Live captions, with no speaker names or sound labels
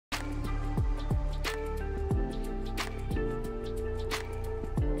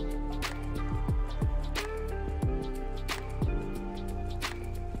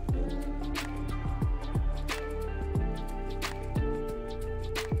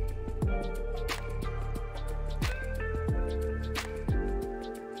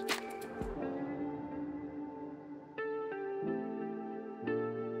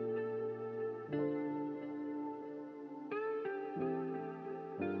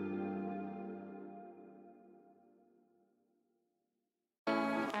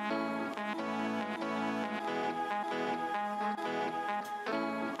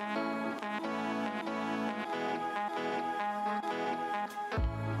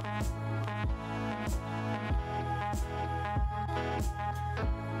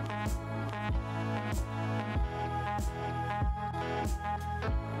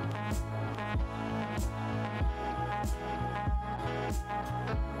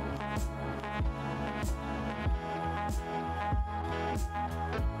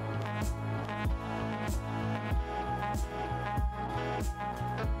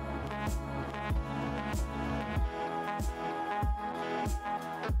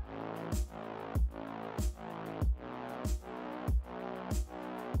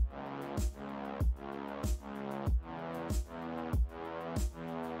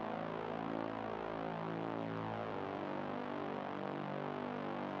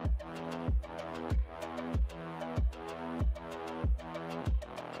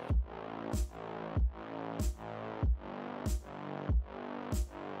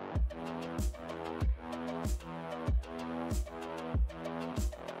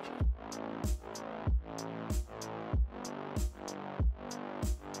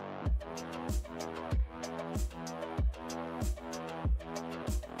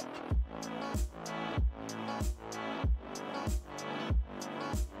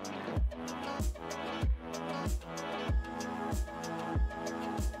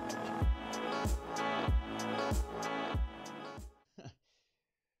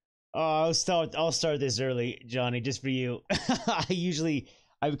I'll start this early, Johnny, just for you.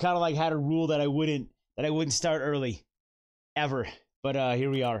 I've kind of like had a rule that I wouldn't start early, ever. But here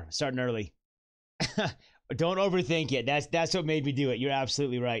we are, starting early. Don't overthink it. That's what made me do it. You're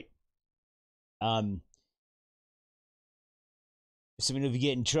absolutely right. So if you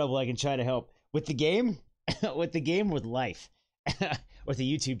get in trouble, I can try to help with the game, with the game, with life, with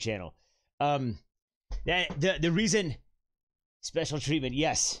the YouTube channel. The reason. Special treatment,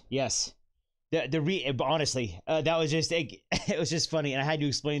 yes. Honestly, that was just it was just funny, and I had to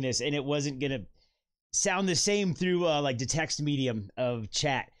explain this, and it wasn't gonna sound the same through like the text medium of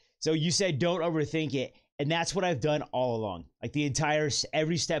chat. So you said don't overthink it, and that's what I've done all along, like the entire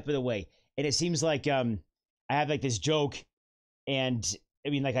every step of the way. And it seems like I have like this joke, and I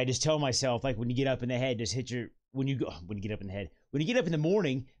mean, like I just tell myself, like when you get up in the head, just hit your when you get up in the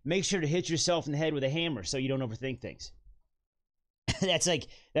morning, make sure to hit yourself in the head with a hammer so you don't overthink things.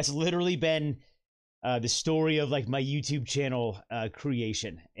 That's literally been the story of like my YouTube channel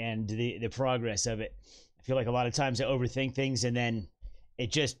creation and the progress of it. I feel like a lot of times I overthink things, and then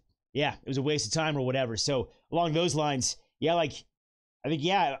it just, it was a waste of time or whatever. So along those lines, like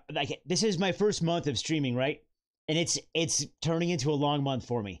this is my first month of streaming, right? And it's turning into a long month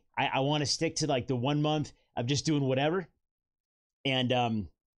for me. I want to stick to like the 1 month of just doing whatever, and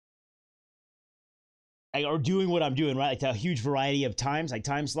or doing what I'm doing, right? Like a huge variety of times, like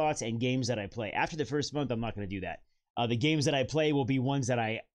time slots and games that I play. After the first month, I'm not going to do that. The games that I play will be ones that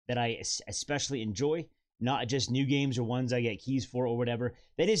I especially enjoy, not just new games or ones I get keys for or whatever.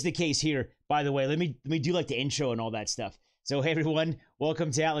 That is the case here. By the way, let me do like the intro and all that stuff. So hey everyone, welcome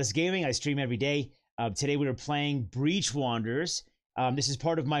to Atlas Gaming. I stream every day. Today we are playing Breach Wanderers. This is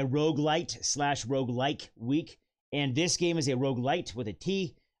part of my Roguelite / roguelike week, and this game is a roguelite with a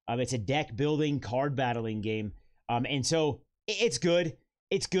T. It's a deck building, card battling game. And so it's good.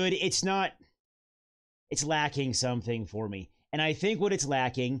 It's good. It's lacking something for me. And I think what it's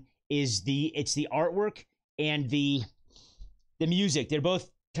lacking is the artwork and the music. They're both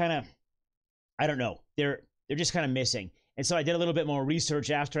kind of, I don't know. They're just kind of missing. And so I did a little bit more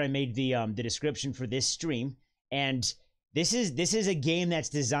research after I made the description for this stream. And this is a game that's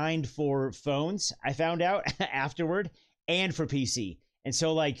designed for phones, I found out afterward, and for PC. And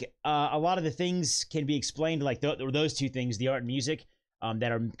so, like, a lot of the things can be explained, like those two things, the art and music,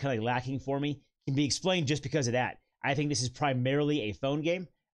 that are kind of like lacking for me, can be explained just because of that. I think this is primarily a phone game,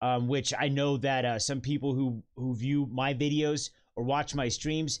 which I know that some people who view my videos or watch my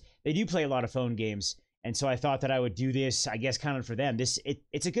streams, they do play a lot of phone games. And so I thought that I would do this, I guess, kind of for them.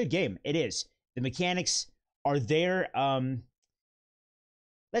 It's a good game. It is. The mechanics are there.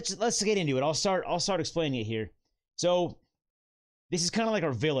 Let's get into it. I'll start explaining it here. So this is kind of like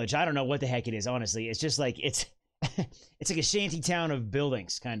our village. I don't know what the heck it is, honestly. It's just like, it's like a shanty town of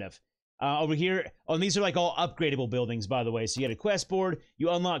buildings, kind of. Over here, and these are like all upgradable buildings, by the way. So you get a quest board, you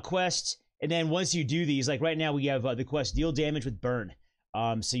unlock quests, and then once you do these, like right now we have the quest deal damage with burn.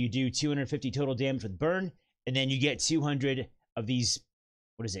 So you do 250 total damage with burn, and then you get 200 of these,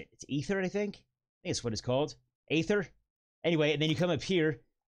 what is it? It's ether, I think it's what it's called. Aether? Anyway, and then you come up here,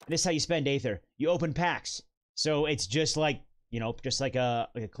 and this is how you spend Aether. You open packs. So it's just like, just like a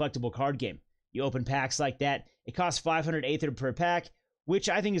collectible card game. You open packs like that. It costs 500 Aether per pack, which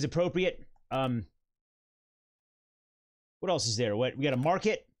I think is appropriate. What else is there? We got a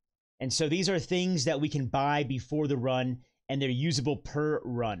market. And so these are things that we can buy before the run, and they're usable per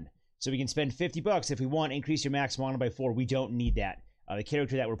run. So we can spend 50 bucks if we want, increase your max mana by 4. We don't need that. The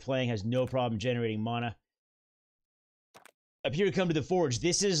character that we're playing has no problem generating mana. Up here, we come to the forge.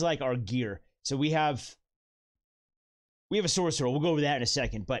 This is like our gear. So we have a sorcerer. We'll go over that in a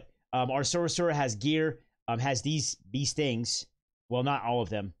second. But our sorcerer has gear, has these things. Well, not all of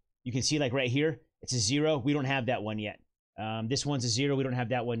them. You can see like right here, it's a 0. We don't have that one yet. This one's a 0. We don't have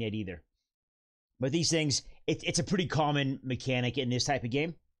that one yet either. But these things, it's a pretty common mechanic in this type of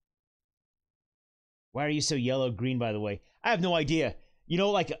game. Why are you so yellow-green, by the way? I have no idea. You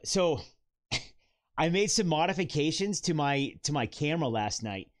know, like, so I made some modifications to my camera last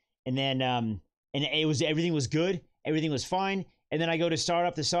night, and then and everything was good, everything was fine, and then I go to start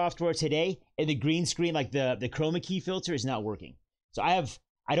up the software today, and the green screen, like the chroma key filter, is not working. So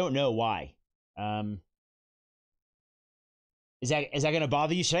I don't know why. Is that gonna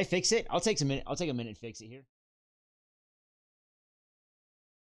bother you? Should I fix it? I'll take a minute to fix it here.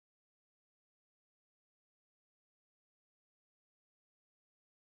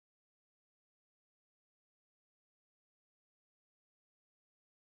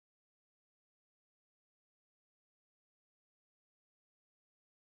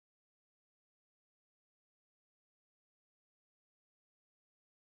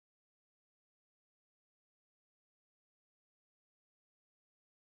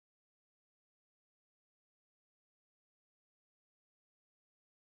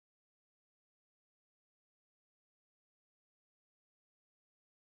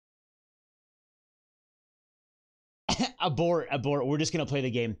 Abort. We're just gonna play the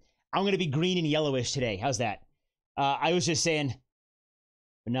game. I'm gonna be green and yellowish today. How's that? I was just saying,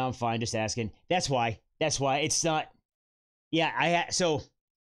 but now I'm fine. Just asking. That's why. It's not. Yeah, so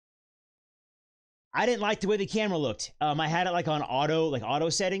I didn't like the way the camera looked. I had it like on auto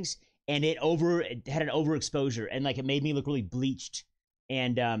settings, and it had an overexposure, and like it made me look really bleached,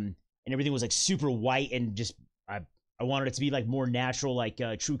 and everything was like super white, and just I wanted it to be like more natural, like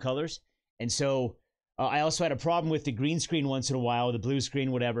true colors, and so. I also had a problem with the green screen once in a while, the blue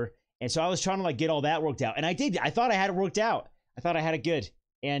screen, whatever. And so I was trying to like get all that worked out. And I did. I thought I had it worked out. I thought I had it good.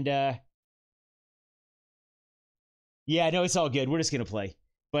 And yeah, no, it's all good. We're just gonna play.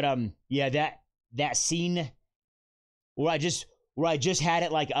 But yeah, that scene where I just had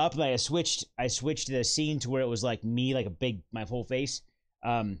it like up, like I switched the scene to where it was like me, like my whole face.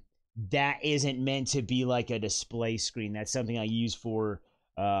 That isn't meant to be like a display screen. That's something I use for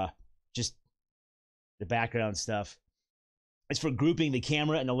just the background stuff. It's for grouping the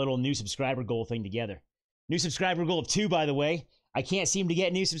camera and a little new subscriber goal thing together. New subscriber goal of 2, by the way. I can't seem to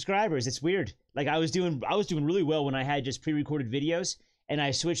get new subscribers. It's weird. Like I was doing really well when I had just pre-recorded videos, and I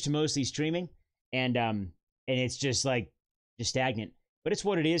switched to mostly streaming, and it's just like stagnant. But it's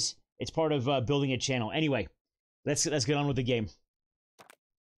what it is. It's part of building a channel. Anyway, let's get on with the game.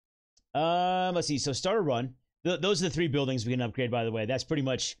 Let's see. So start a run. Those are the 3 buildings we can upgrade, by the way. That's pretty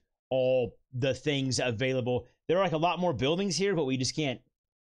much all the things available. There are like a lot more buildings here, but we just can't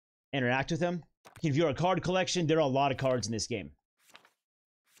interact with them. You can view our card collection. There are a lot of cards in this game.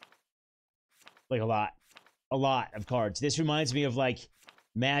 Like a lot of cards. This reminds me of like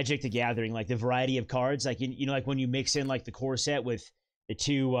Magic the Gathering, like the variety of cards. Like, you know, like when you mix in like the core set with the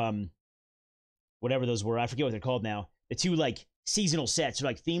 2, whatever those were. I forget what they're called now. The 2 like seasonal sets or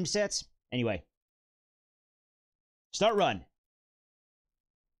like theme sets. Anyway. Start run.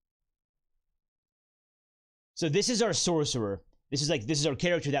 So this is our sorcerer. This is our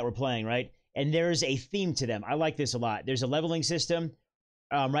character that we're playing, right? And there's a theme to them. I like this a lot. There's a leveling system.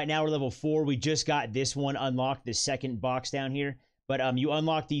 Right now we're level 4. We just got this one unlocked, this second box down here. But you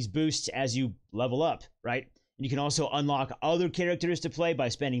unlock these boosts as you level up, right? And you can also unlock other characters to play by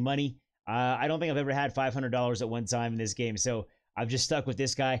spending money. I don't think I've ever had $500 at one time in this game, so I've just stuck with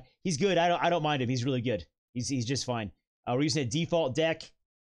this guy. He's good. I don't mind him. He's really good. He's just fine. We're using a default deck,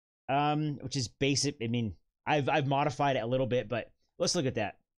 which is basic. I mean, I've modified it a little bit, but let's look at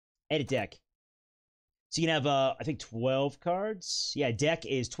that. Edit deck. So you can have, I think 12 cards. Yeah, deck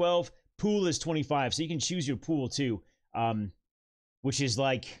is 12. Pool is 25. So you can choose your pool too, which is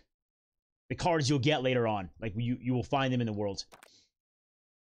like the cards you'll get later on. Like you will find them in the world.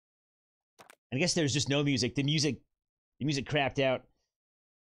 And I guess there's just no music. The music crapped out.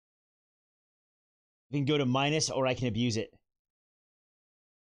 I can go to minus, or I can abuse it.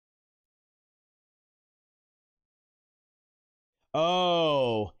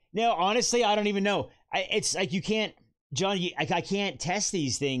 Oh, no, honestly, I don't even know. It's like you can't, John, I can't test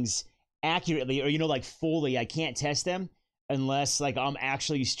these things accurately or, you know, like fully. I can't test them unless like I'm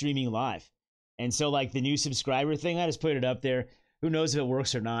actually streaming live. And so like the new subscriber thing, I just put it up there. Who knows if it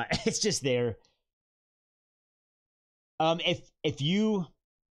works or not? It's just there. If you,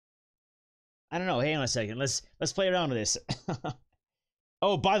 I don't know. Hang on a second. Let's play around with this.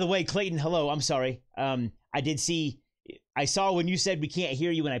 Oh, by the way, Clayton, hello. I'm sorry. I did see. I saw when you said we can't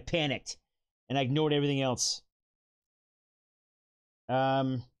hear you, and I panicked, and I ignored everything else.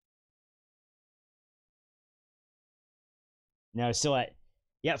 No, it's still at,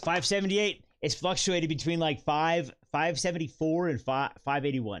 yeah, 578. It's fluctuated between like 574 and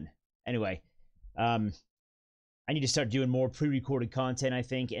 581. Anyway, I need to start doing more pre-recorded content, I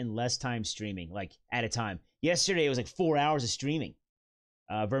think, and less time streaming, like at a time. Yesterday it was like 4 hours of streaming.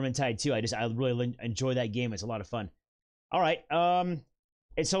 Vermintide 2. I really enjoy that game. It's a lot of fun. All right. And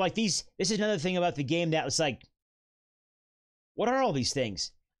so like this is another thing about the game that was like, what are all these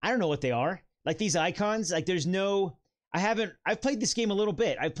things? I don't know what they are. Like these icons, like there's no, I've played this game a little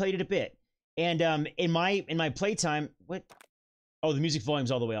bit. I've played it a bit. And in my playtime, what? Oh, the music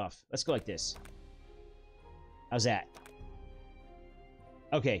volume's all the way off. Let's go like this. How's that?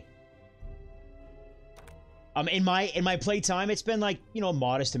 Okay. In my playtime, it's been like, you know, a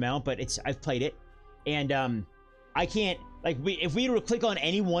modest amount, but I've played it. And I can't, like, if we were to click on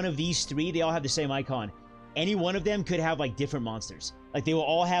any one of these three, they all have the same icon. Any one of them could have like different monsters. Like they will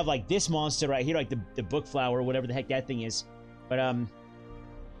all have like this monster right here, like the book flower, whatever the heck that thing is. But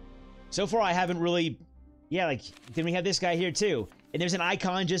so far I haven't really, yeah, like then we have this guy here too, and there's an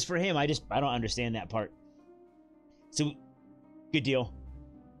icon just for him. I don't understand that part. So good deal.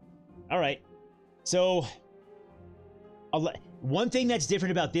 All right, so one thing that's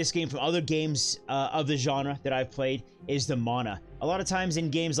different about this game from other games of the genre that I've played is the mana. A lot of times in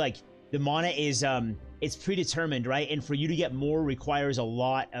games like the mana is it's predetermined, right? And for you to get more requires a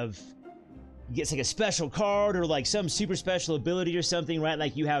lot of, it's like a special card or like some super special ability or something, right?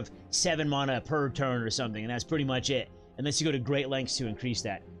 Like you have 7 mana per turn or something, and that's pretty much it. Unless you go to great lengths to increase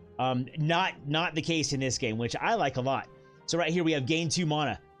that. Not the case in this game, which I like a lot. So right here we have gain 2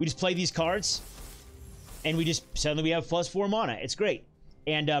 mana. We just play these cards, and suddenly we have +4 mana. It's great.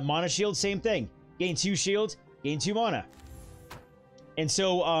 And mana shield, same thing. Gain 2 shield, gain 2 mana. And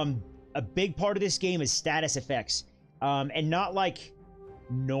so a big part of this game is status effects, and not like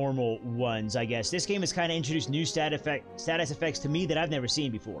normal ones, I guess. This game has kind of introduced new status effects to me that I've never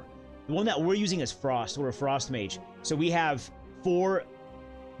seen before. The one that we're using is Frost. We're a Frost mage. So we have 4,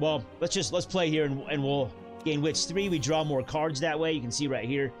 well, let's play here and we'll gain Wits 3. We draw more cards that way. You can see right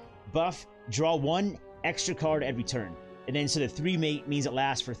here. Buff, draw 1 extra card every turn. And then so the 3 means it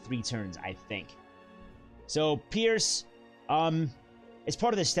lasts for 3 turns, I think. So Pierce, it's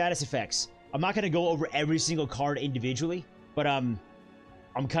part of the status effects. I'm not going to go over every single card individually, but I'm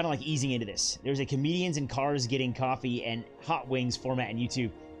kind of like easing into this. There's a comedians and cars getting coffee and hot wings format in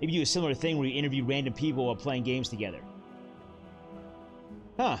YouTube. Maybe do a similar thing where you interview random people while playing games together.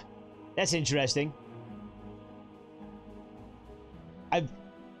 Huh. That's interesting.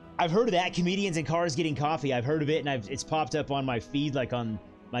 I've heard of that, comedians and cars getting coffee. I've heard of it, and it's popped up on my feed, like on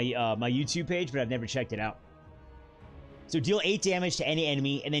my my YouTube page, but I've never checked it out. So deal 8 damage to any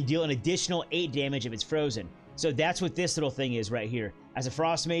enemy, and then deal an additional 8 damage if it's frozen. So that's what this little thing is right here. As a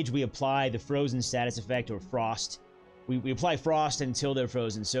Frost Mage, we apply the frozen status effect, or Frost. We apply Frost until they're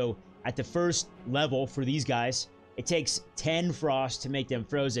frozen. So at the first level for these guys, it takes 10 Frost to make them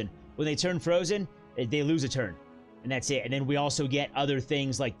frozen. When they turn frozen, they lose a turn. And that's it. And then we also get other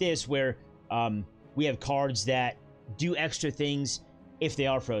things like this, where we have cards that do extra things if they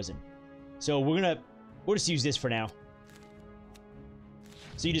are frozen. So we'll just use this for now.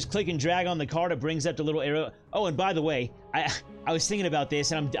 So you just click and drag on the card, it brings up the little arrow. Oh, and by the way, I was thinking about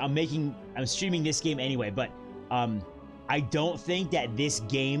this, and I'm streaming this game anyway, but I don't think that this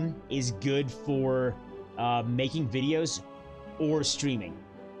game is good for making videos or streaming.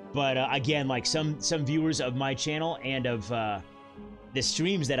 But again, like some viewers of my channel and of the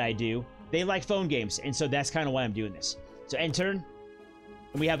streams that I do, they like phone games, and so that's kind of why I'm doing this. So end turn,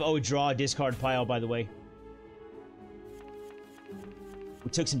 and we have draw discard pile, by the way. We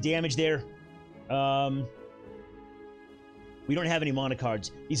took some damage there. We don't have any mana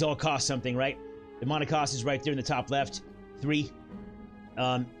cards. These all cost something, right? The mana cost is right there in the top left. 3.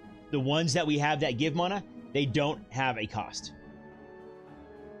 The ones that we have that give mana, they don't have a cost.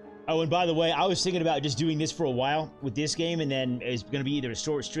 Oh, and by the way, I was thinking about just doing this for a while with this game, and then it's going to be either a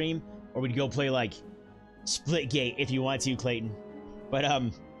short stream, or we'd go play, like, Splitgate if you want to, Clayton. But,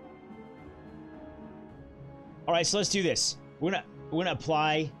 alright, so let's do this. We're gonna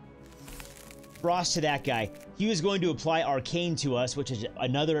apply Frost to that guy. He was going to apply Arcane to us, which is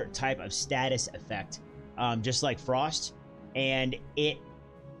another type of status effect, just like Frost, and it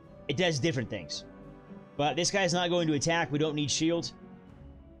does different things. But this guy's not going to attack. We don't need shield.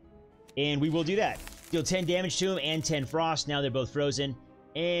 And we will do that. Deal 10 damage to him and 10 frost. Now they're both frozen.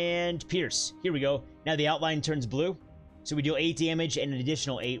 And pierce. Here we go. Now the outline turns blue. So we deal 8 damage and an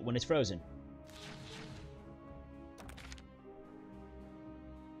additional 8 when it's frozen.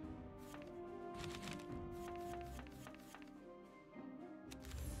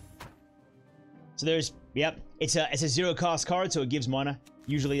 So there's, yep, it's a 0-cost card, so it gives mana.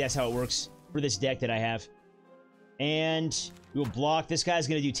 Usually that's how it works for this deck that I have. And we'll block. This guy's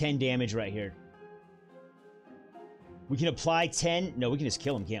going to do 10 damage right here. We can apply 10. No, we can just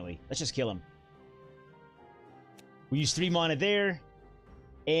kill him, can't we? Let's just kill him. We use 3 mana there.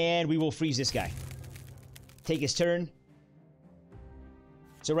 And we will freeze this guy. Take his turn.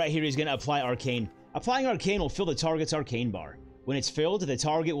 So right here, he's going to apply Arcane. Applying Arcane will fill the target's Arcane bar. When it's filled, the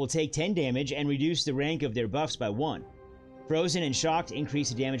target will take 10 damage and reduce the rank of their buffs by 1. Frozen and Shocked increase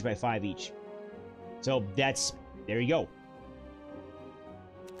the damage by 5 each. So that's... there you go.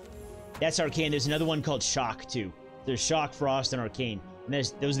 That's Arcane. There's another one called Shock, too. There's Shock, Frost, and Arcane. And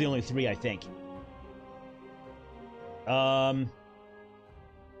those are the only 3, I think. I'm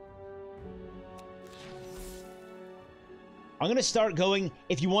gonna start going...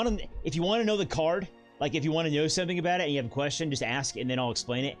 If you want to know the card... Like, if you want to know something about it and you have a question, just ask, and then I'll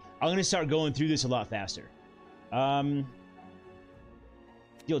explain it. I'm going to start going through this a lot faster.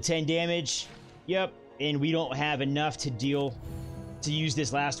 Deal 10 damage. Yep. And we don't have enough to use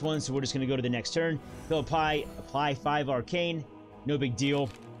this last one, so we're just going to go to the next turn. He'll apply 5 Arcane. No big deal.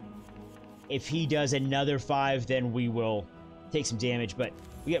 If he does another 5, then we will take some damage. But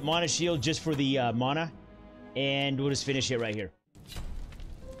we get Mana Shield just for the mana. And we'll just finish it right here.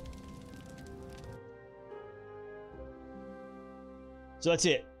 So that's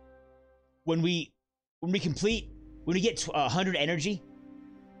it. When we get 100 energy.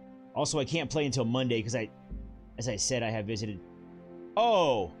 Also, I can't play until Monday because as I said, I have visited.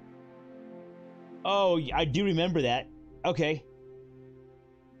 Oh, I do remember that. Okay.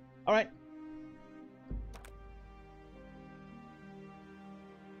 All right.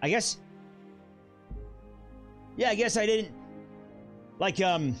 I guess. Yeah, I guess I didn't. Like,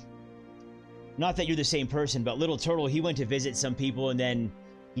 not that you're the same person, but Little Turtle, he went to visit some people and then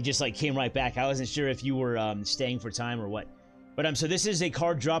he just like came right back. I wasn't sure if you were staying for time or what. But so this is a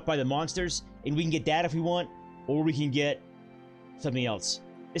card dropped by the monsters, and we can get that if we want, or we can get something else.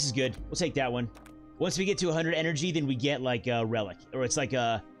 This is good. We'll take that one. Once we get to 100 energy, then we get like a relic, or it's like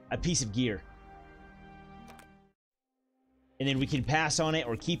a piece of gear. And then we can pass on it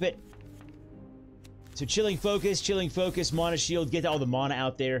or keep it. So Chilling Focus, Mana Shield, get all the mana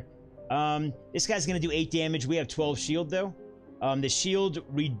out there. This guy's going to do 8 damage. We have 12 shield, though. The shield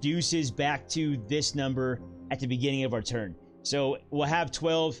reduces back to this number at the beginning of our turn. So we'll have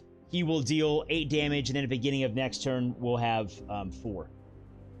 12. He will deal 8 damage, and then at the beginning of next turn, we'll have 4.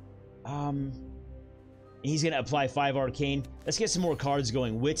 He's going to apply 5 Arcane. Let's get some more cards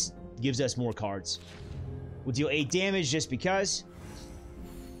going. Wits gives us more cards. We'll deal 8 damage just because.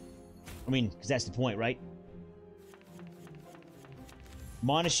 I mean, because that's the point, right?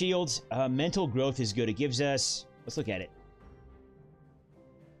 Mana Shields. Mental Growth is good. It gives us... Let's look at it.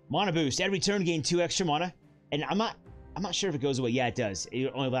 Mana Boost. Every turn, gain 2 extra mana. And I'm not sure if it goes away. Yeah, it does.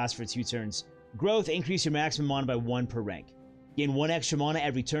 It only lasts for 2 turns. Growth. Increase your maximum mana by 1 per rank. Gain 1 extra mana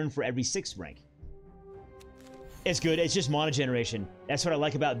every turn for every 6th rank. It's good. It's just mana generation. That's what I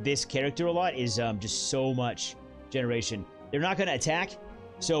like about this character a lot, is just so much generation. They're not going to attack,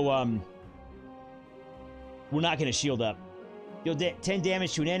 so we're not going to shield up. Deal 10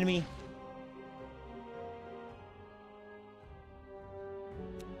 damage to an enemy.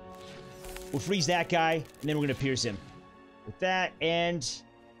 We'll freeze that guy, and then we're going to pierce him. With that, and...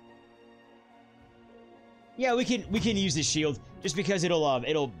 yeah, we can use this shield, just because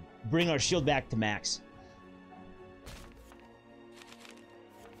it'll bring our shield back to max.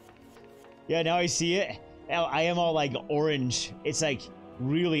 Yeah, now I see it. I am all, like, orange. It's, like,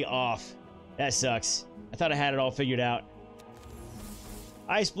 really off. That sucks. I thought I had it all figured out.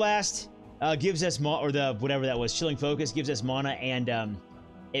 Ice Blast gives us mana, or the whatever that was, Chilling Focus gives us mana, and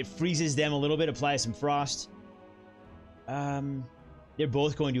it freezes them a little bit, applies some frost. They're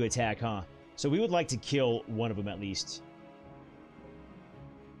both going to attack, huh? So we would like to kill one of them at least.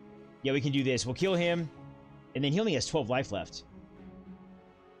 Yeah, we can do this. We'll kill him, and then he only has 12 life left.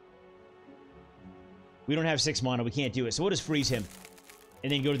 We don't have 6 mana. We can't do it. So we'll just freeze him.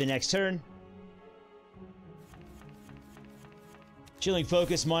 And then go to the next turn. Chilling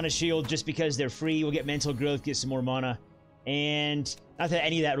Focus, Mana Shield, just because they're free. We'll get Mental Growth, get some more mana. And not that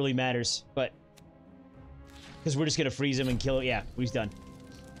any of that really matters, but... because we're just going to freeze him and kill it. Yeah, he's done.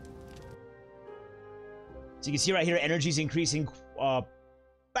 So you can see right here, energy's increasing, I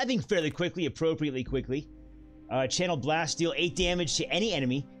think fairly quickly, appropriately quickly. Channel Blast, deal 8 damage to any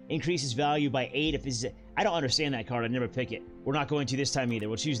enemy, increases value by 8 if it's... I don't understand that card, I never pick it. We're not going to this time either.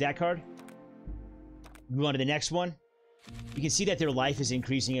 We'll choose that card. Move on to the next one. You can see that their life is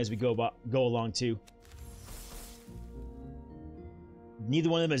increasing as we go along too. Neither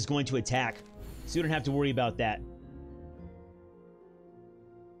one of them is going to attack, so you don't have to worry about that.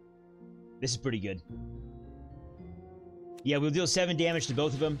 This is pretty good. Yeah, we'll deal 7 damage to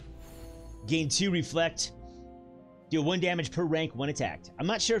both of them. Gain 2 reflect. Deal 1 damage per rank when attacked. I'm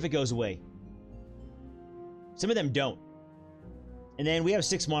not sure if it goes away. Some of them don't. And then we have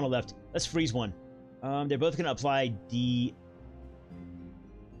 6 mana left. Let's freeze one. They're both going to apply the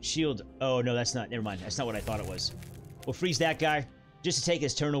shield. Oh, no, that's not. Never mind. That's not what I thought it was. We'll freeze that guy just to take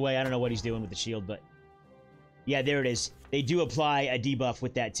his turn away. I don't know what he's doing with the shield, but... yeah, there it is. They do apply a debuff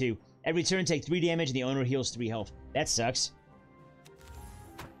with that, too. Every turn, take 3 damage, and the owner heals 3 health. That sucks.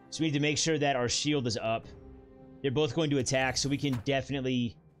 So we need to make sure that our shield is up. They're both going to attack, so we can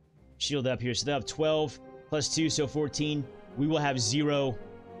definitely shield up here. So they'll have 12 plus 2, so 14. We will have 0.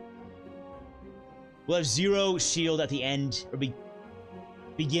 We'll have 0 shield at the end, or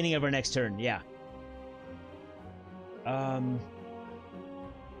beginning of our next turn. Yeah.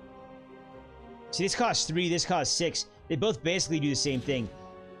 See, this costs 3, this costs 6. They both basically do the same thing.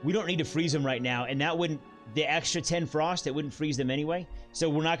 We don't need to freeze them right now, and that wouldn't... the extra 10 frost, it wouldn't freeze them anyway. So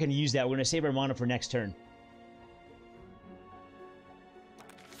we're not going to use that. We're going to save our mana for next turn.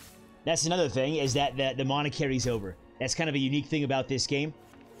 That's another thing, is that the mana carries over. That's kind of a unique thing about this game.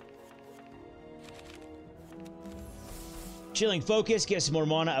 Chilling Focus, get some more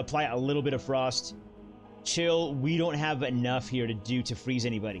mana, apply a little bit of frost. Chill, we don't have enough here to freeze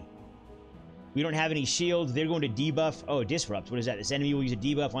anybody. We don't have any shield. They're going to debuff. Oh, Disrupt. What is that? This enemy will use a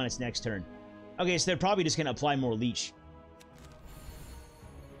debuff on its next turn. Okay, so they're probably just going to apply more leech.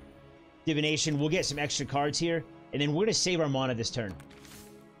 Divination. We'll get some extra cards here. And then we're going to save our mana this turn.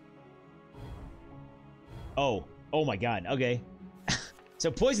 Oh. Oh my god. Okay. So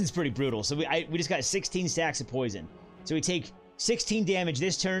poison's pretty brutal. So we just got 16 stacks of poison. So we take 16 damage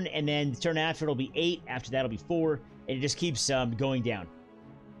this turn, and then the turn after it'll be 8. After that it'll be 4. And it just keeps going down.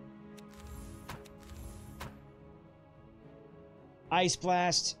 Ice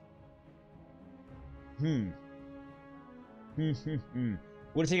Blast. We're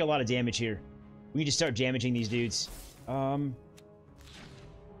gonna take a lot of damage here. We need to start damaging these dudes. That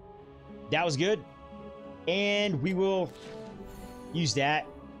was good. And we will use that.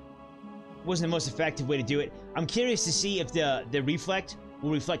 Wasn't the most effective way to do it. I'm curious to see if the Reflect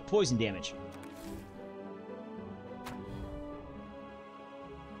will reflect poison damage.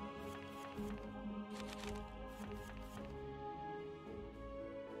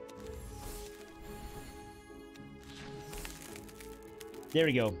 There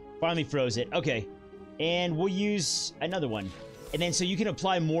we go. Finally froze it. Okay. And we'll use another one. And then so you can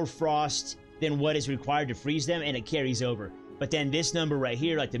apply more frost than what is required to freeze them, and it carries over. But then this number right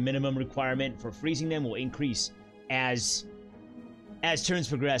here, like the minimum requirement for freezing them, will increase as turns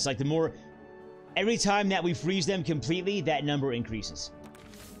progress. Like the more... every time that we freeze them completely, that number increases.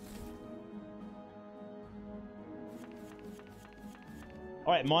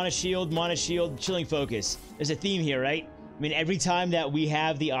 Alright, Mana Shield, Chilling Focus. There's a theme here, right? I mean, every time that we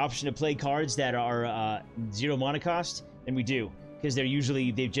have the option to play cards that are 0 mana cost, then we do. Because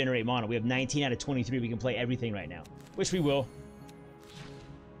they generate mana. We have 19 out of 23. We can play everything right now. Which we will.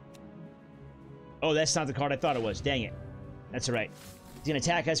 Oh, that's not the card I thought it was. Dang it. That's alright. He's going to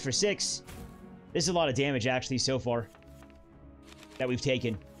attack us for 6. This is a lot of damage, actually, so far. That we've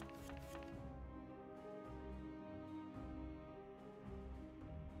taken.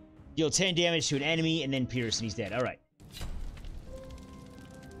 Deal 10 damage to an enemy, and then pierce, and he's dead. Alright.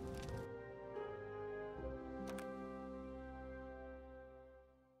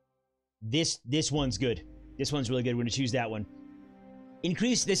 This one's good. This one's really good. We're going to choose that one.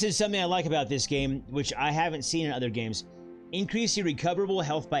 Increase, this is something I like about this game, which I haven't seen in other games. Increase your recoverable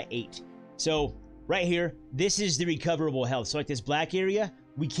health by 8. So, right here, this is the recoverable health. So, like this black area,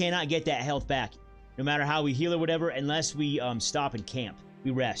 we cannot get that health back. No matter how we heal or whatever, unless we stop and camp.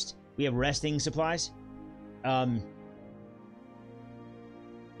 We rest. We have resting supplies. Yeah,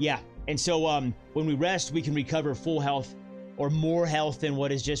 and so when we rest, we can recover full health or more health than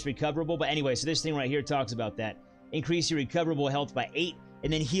what is just recoverable. But anyway, so this thing right here talks about that. Increase your recoverable health by 8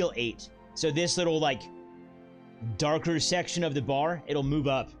 and then heal 8. So this little, like, darker section of the bar, it'll move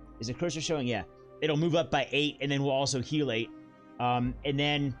up. Is the cursor showing? Yeah. It'll move up by 8 and then we'll also heal 8. And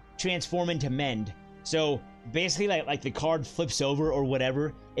then transform into Mend. So basically, like the card flips over or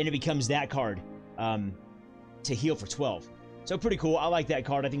whatever, and it becomes that card. to heal for 12. So pretty cool. I like that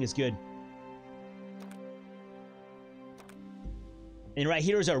card. I think it's good. And right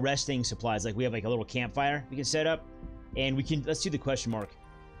here is our resting supplies. Like we have like a little campfire we can set up. And we can, let's do the question mark.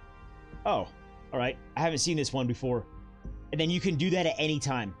 Oh, all right. I haven't seen this one before. And then you can do that at any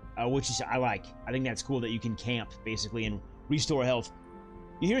time, which is, I like. I think that's cool that you can camp basically and restore health.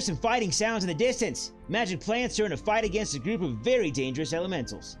 You hear some fighting sounds in the distance. Imagine plants are in a fight against a group of very dangerous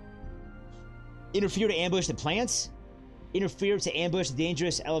elementals. Interfere to ambush the plants? Interfere to ambush the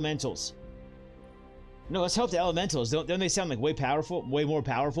dangerous elementals. No, let's help the elementals. Don't they sound like way more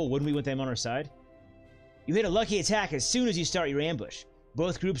powerful? Wouldn't we want them on our side? You hit a lucky attack as soon as you start your ambush.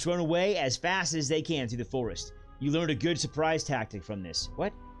 Both groups run away as fast as they can through the forest. You learned a good surprise tactic from this.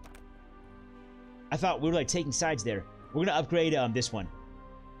 What? I thought we were like taking sides there. We're gonna upgrade this one.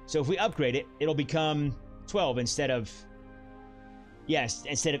 So if we upgrade it, it'll become 12 instead of... Yes,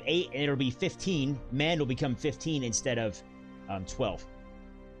 instead of 8, and it'll be 15. Men will become 15 instead of 12.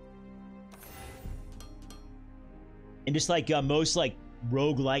 And just like most like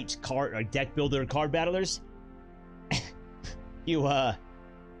roguelite card or deck builder card battlers, you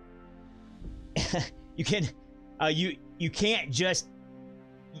you can't just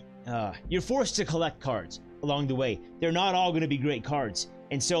you're forced to collect cards along the way. They're not all going to be great cards,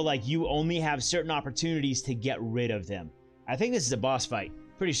 and so like you only have certain opportunities to get rid of them. I think this is a boss fight.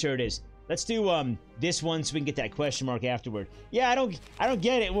 Pretty sure it is. Let's do this one so we can get that question mark afterward. Yeah, I don't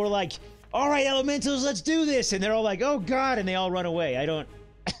get it. We're like, all right, elementals, let's do this, and they're all like, oh god, and they all run away. I don't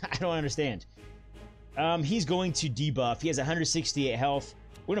understand. He's going to debuff. He has 168 health.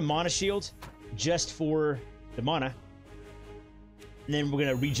 We're gonna mana shield just for the mana, and then we're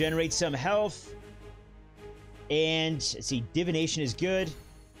gonna regenerate some health. And let's see, divination is good.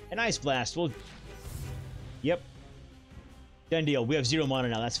 An ice blast. Well, yep. Done deal. We have 0 mana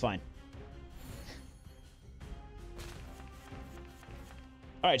now. That's fine.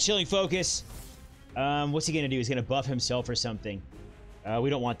 Alright, chilling focus. What's he gonna do? He's gonna buff himself or something. We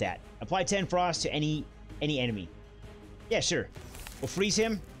don't want that. Apply 10 frost to any enemy. Yeah, sure. We'll freeze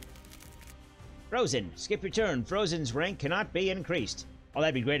him. Frozen. Skip your turn. Frozen's rank cannot be increased. Oh,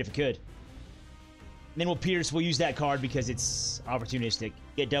 that'd be great if it could. And then we'll pierce. We'll use that card because it's opportunistic.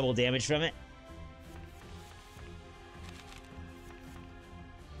 Get double damage from it.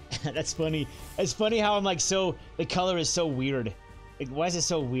 That's funny. It's funny how I'm like so... The color is so weird. Like, why is it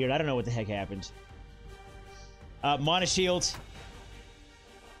so weird? I don't know what the heck happened. Mana shield.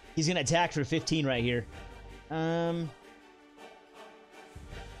 He's gonna attack for 15 right here.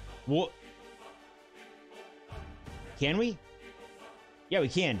 What? Can we? Yeah, we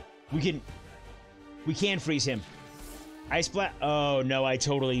can. We can freeze him. Ice blast. Oh no, I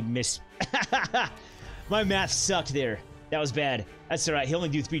totally missed. My math sucked there. That was bad. That's alright. He'll only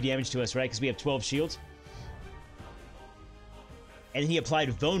do 3 damage to us, right? Because we have 12 shields. And then he applied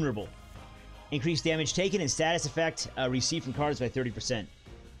vulnerable. Increased damage taken and status effect received from cards by 30%.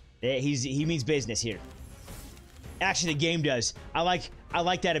 He means business here. Actually, the game does. I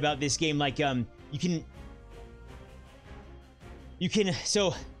like that about this game. Like you can.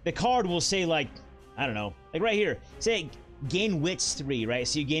 So the card will say like, I don't know, like right here, say gain wits 3, right?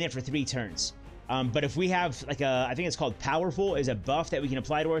 So you gain it for 3 turns. But if we have like I think it's called powerful, is a buff that we can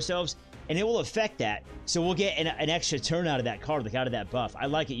apply to ourselves, and it will affect that. So we'll get an extra turn out of that card, like out of that buff. I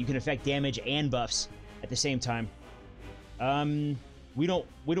like it. You can affect damage and buffs at the same time. We don't,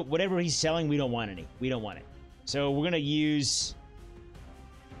 whatever he's selling, we don't want any. We don't want it. So we're gonna use.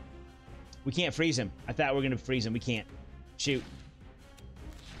 We can't freeze him. I thought we were gonna freeze him. We can't. Shoot.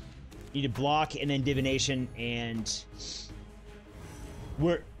 Need to block and then divination, and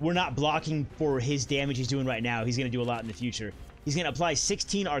we're not blocking for his damage he's doing right now. He's gonna do a lot in the future. He's gonna apply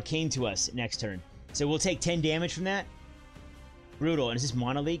 16 arcane to us next turn. So we'll take 10 damage from that. Brutal. And is this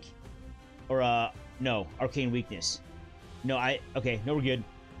mana leak? Or no, arcane weakness. No, okay, no, we're good.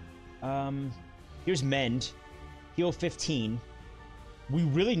 Here's mend. Heal 15. We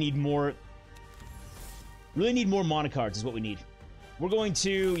really need more mana cards is what we need. We're going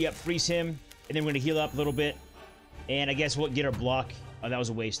to, yep, freeze him, and then we're going to heal up a little bit. And I guess we'll get our block. Oh, that was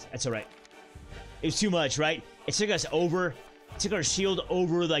a waste. That's all right. It was too much, right? It took us over, it took our shield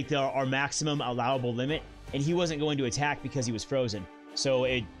over, like, our maximum allowable limit, and he wasn't going to attack because he was frozen. So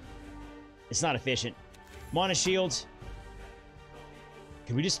it's not efficient. Mana shield.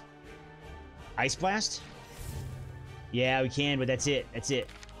 Can we just Ice Blast? Yeah, we can, but that's it. That's it.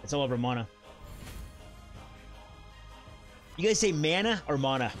 That's all of our mana. You guys say mana or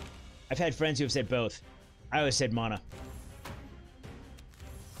mana? I've had friends who have said both. I always said mana.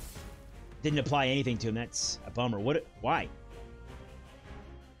 Didn't apply anything to him. That's a bummer. What? Why?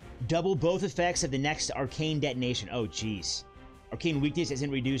 Double both effects of the next arcane detonation. Oh, jeez. Arcane weakness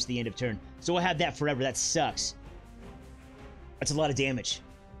isn't reduced at the end of turn. So we'll have that forever. That sucks. That's a lot of damage.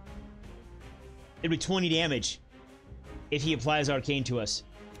 It'd be 20 damage if he applies arcane to us.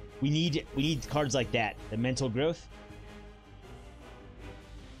 We need cards like that. The mental growth.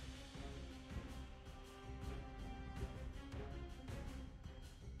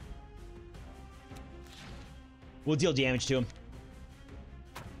 We'll deal damage to him.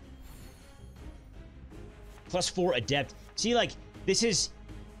 +4 adept. See, like, this is...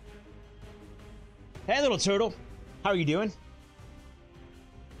 Hey, little turtle. How are you doing?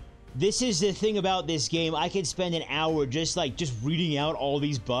 This is the thing about this game. I could spend an hour just reading out all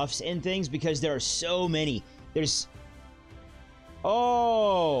these buffs and things because there are so many. There's...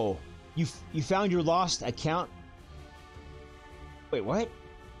 Oh! You found your lost account? Wait, what?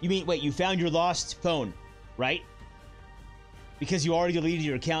 You mean, wait, you found your lost phone, right? Because you already deleted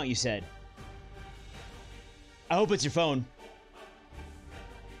your account, you said. I hope it's your phone.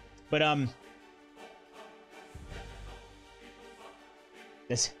 But,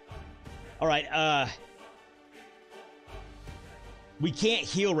 That's... Alright, we can't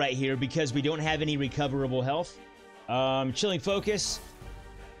heal right here because we don't have any recoverable health. Chilling focus.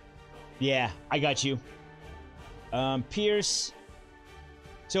 Yeah, I got you. Pierce.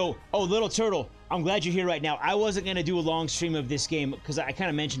 So, oh, little turtle, I'm glad you're here right now. I wasn't going to do a long stream of this game because I kind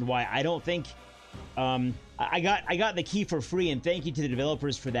of mentioned why. I don't think... I got the key for free, and thank you to the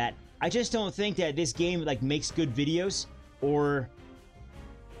developers for that. I just don't think that this game, like, makes good videos or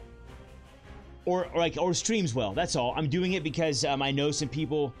streams well. That's all. I'm doing it because I know some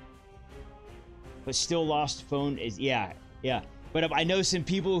people, but still lost phone is... Yeah. But I know some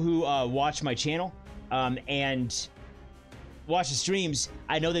people who watch my channel and watch the streams.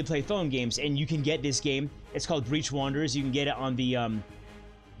 I know they play phone games, and you can get this game. It's called Breach Wanderers. You can get it on the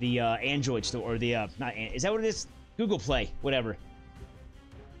Android store, or the not, is that what it is? Google Play, whatever.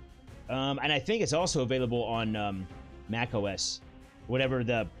 And I think it's also available on Mac OS, whatever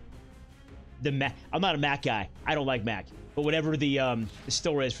the Mac. I'm not a Mac guy. I don't like Mac, but whatever the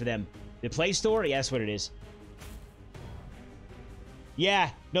store is for them, the Play Store. Yeah, that's what it is. Yeah,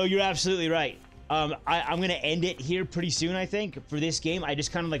 no, you're absolutely right. I'm gonna end it here pretty soon, I think, for this game. I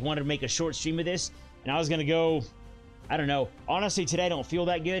just kind of like wanted to make a short stream of this, and I was gonna go. I don't know. Honestly, today I don't feel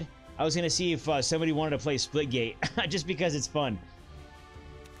that good. I was going to see if somebody wanted to play Splitgate, just because it's fun.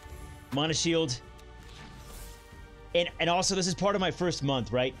 Mana Shield. And also, this is part of my first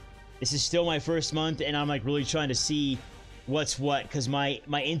month, right? This is still my first month, and I'm like really trying to see what's what, because my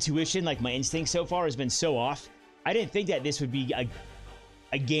intuition, like my instinct so far has been so off. I didn't think that this would be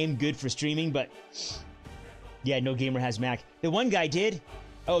a game good for streaming, but yeah, no gamer has Mac. The one guy did.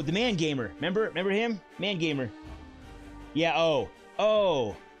 Oh, the Man Gamer. Remember him? Man Gamer. Yeah,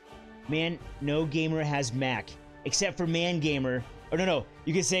 oh. Man, no gamer has Mac. Except for Man Gamer. Or no.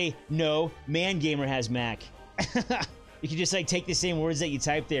 You can say, no, Man Gamer has Mac. You can just, like, take the same words that you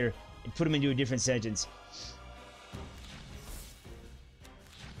type there and put them into a different sentence.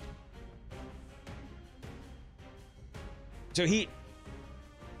 So he's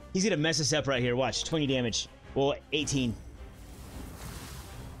gonna mess us up right here. Watch, 20 damage. Well, 18.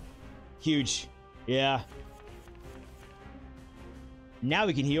 Huge. Yeah. Now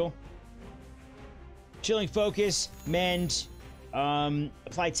we can heal. Chilling focus, mend,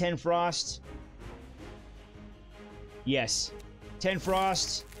 apply 10 frost. Yes. 10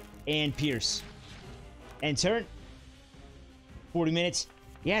 frost and pierce. And turn. 40 minutes.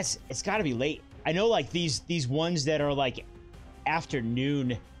 Yes, it's gotta be late. I know, like, these ones that are like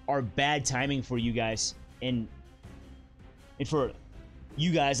afternoon are bad timing for you guys. And for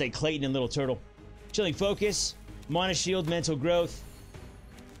you guys like Clayton and Little Turtle. Chilling focus, mana shield, mental growth.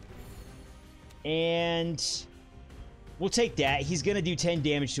 And we'll take that. He's going to do 10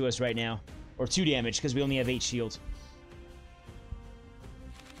 damage to us right now. Or 2 damage, because we only have 8 shield.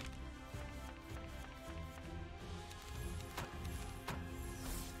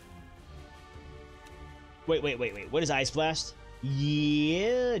 Wait. What is Ice Blast?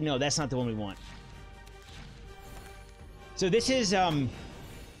 Yeah. No, that's not the one we want. So this is,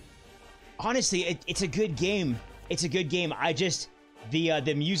 honestly, it's a good game. It's a good game. I just...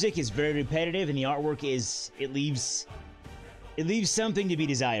 The music is very repetitive, and the artwork is... It leaves something to be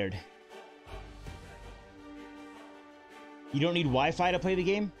desired. You don't need Wi-Fi to play the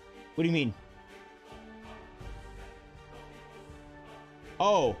game? What do you mean?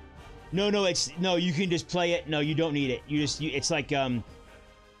 Oh. No, no, you can just play it. No, you don't need it. It's like, what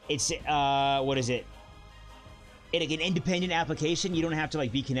is it? It's like an independent application. You don't have to,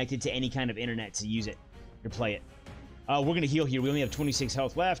 like, be connected to any kind of internet to use it or play it. We're going to heal here. We only have 26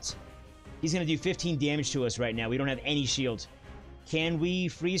 health left. He's going to do 15 damage to us right now. We don't have any shield. Can we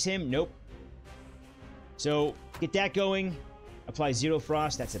freeze him? Nope. So, get that going. Apply 0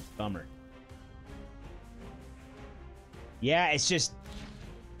 frost. That's a bummer. Yeah, it's just...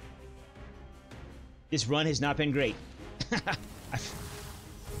 This run has not been great.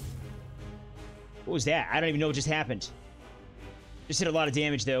 What was that? I don't even know what just happened. Just hit a lot of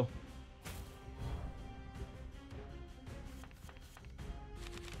damage, though.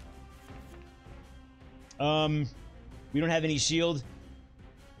 We don't have any shield.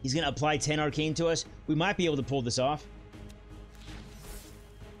 He's going to apply 10 arcane to us. We might be able to pull this off.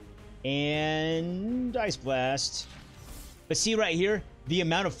 And Ice Blast. But see right here, the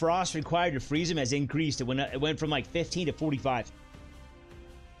amount of frost required to freeze him has increased. It went from like 15 to 45.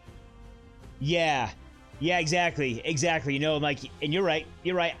 Yeah. Yeah, exactly. Exactly. You know, like, and you're right.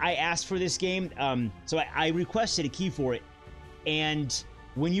 You're right. I asked for this game. So I requested a key for it. And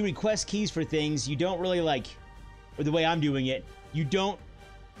when you request keys for things, you don't really like, or the way I'm doing it, you don't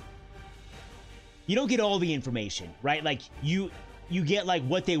get all the information, right? Like, you get like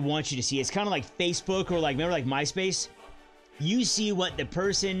what they want you to see. It's kind of like Facebook or like, remember like MySpace? You see what the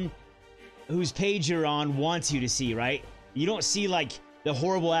person whose page you're on wants you to see, right? You don't see like the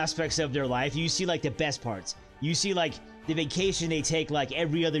horrible aspects of their life. You see like the best parts. You see like the vacation they take like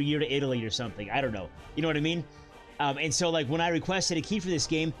every other year to Italy or something. I don't know. You know what I mean? And so like when I requested a key for this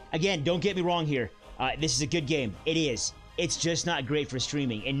game, again, don't get me wrong here. This is a good game. It is. It's just not great for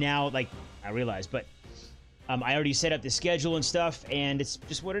streaming. And now, like, I realize, but I already set up the schedule and stuff, and it's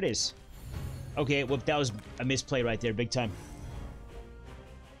just what it is. Okay, well, that was a misplay right there, big time.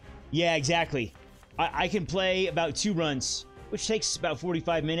 Yeah, exactly. I can play about 2 runs, which takes about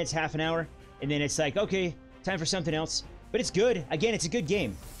 45 minutes, half an hour, and then it's like, okay, time for something else. But it's good. Again, it's a good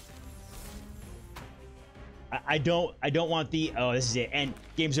game. I don't want the... Oh, this is it. And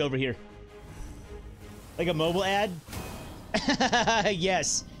game's over here. Like a mobile ad?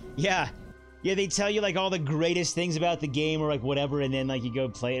 Yes. Yeah. Yeah, they tell you, like, all the greatest things about the game or, like, whatever, and then, like, you go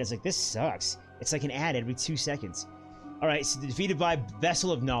play it, and it's like, this sucks. It's like an ad every 2 seconds. All right, so defeated by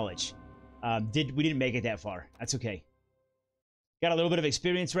Vessel of Knowledge. We didn't make it that far. That's okay. Got a little bit of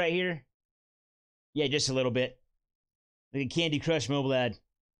experience right here. Yeah, just a little bit. Like a Candy Crush mobile ad.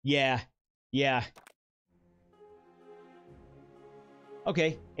 Yeah. Yeah.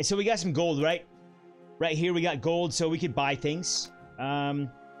 Okay, and so we got some gold, right? Right here we got gold, so we could buy things.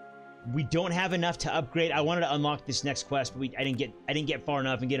 We don't have enough to upgrade. I wanted to unlock this next quest, but I didn't get far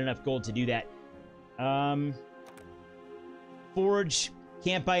enough and get enough gold to do that. Forge,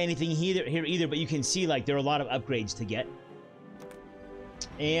 can't buy anything here either, but you can see like there are a lot of upgrades to get.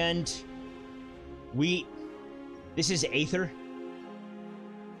 And this is Aether.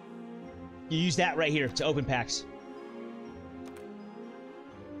 You use that right here to open packs.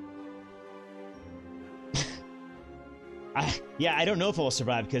 Yeah, I don't know if I'll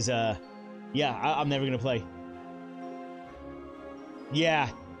survive because, yeah, I'm never gonna play. Yeah,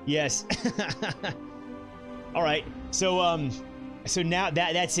 yes. All right, so now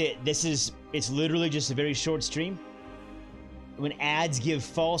that's it. It's literally just a very short stream. When ads give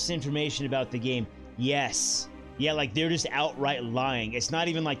false information about the game, yes, yeah, like they're just outright lying. It's not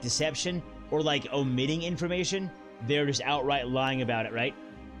even like deception or like omitting information. They're just outright lying about it, right?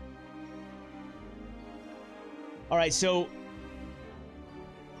 All right, so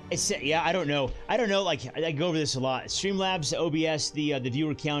it's, yeah, I don't know. Like I go over this a lot. Streamlabs, OBS, the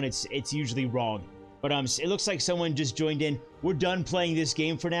viewer count, it's usually wrong. But it looks like someone just joined in. We're done playing this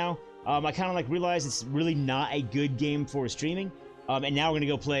game for now. I kind of like realized it's really not a good game for streaming. And now we're gonna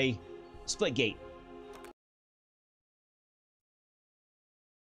go play Splitgate.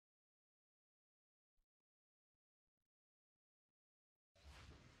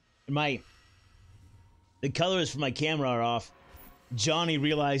 The colors for my camera are off. Johnny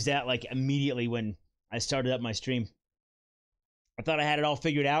realized that like immediately when I started up my stream. I thought I had it all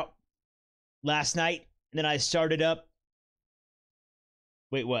figured out last night, and then I started up.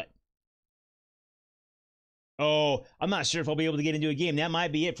 Wait, what? Oh, I'm not sure if I'll be able to get into a game. That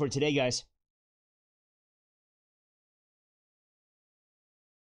might be it for today, guys.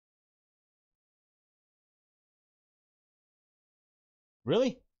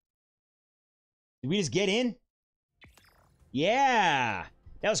 Really? Did we just get in? Yeah!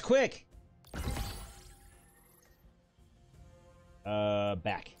 That was quick.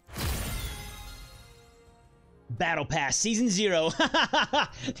 Back. Battle Pass Season 0.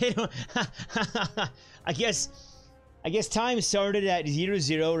 They don't I guess time started at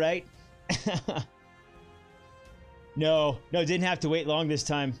 00, right? No, didn't have to wait long this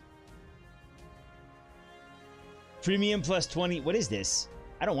time. Premium plus 20. What is this?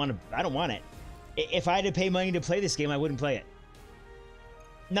 I don't want it. If I had to pay money to play this game, I wouldn't play it.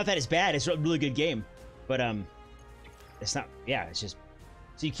 Not that it's bad. It's a really good game. But, it's not... Yeah, it's just...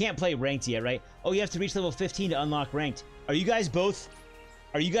 So you can't play ranked yet, right? Oh, you have to reach level 15 to unlock ranked. Are you guys both...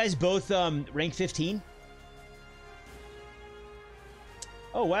 rank 15?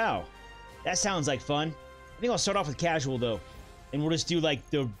 Oh, wow. That sounds like fun. I think I'll start off with casual, though. And we'll just do, like,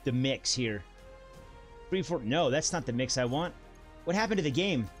 the mix here. 3, 4... No, that's not the mix I want. What happened to the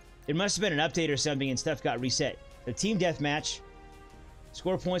game? There must have been an update or something and stuff got reset. The team deathmatch.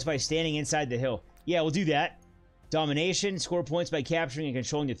 Score points by standing inside the hill. Yeah, we'll do that. Domination. Score points by capturing and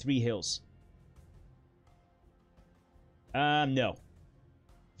controlling the 3 hills. No.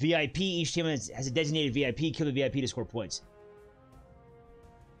 VIP. Each team has a designated VIP. Kill the VIP to score points.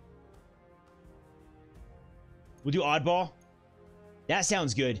 We'll do oddball. That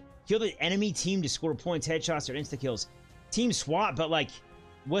sounds good. Kill the enemy team to score points, headshots, or insta-kills. Team swap, but like,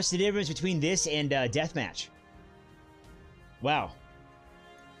 what's the difference between this and deathmatch? Wow.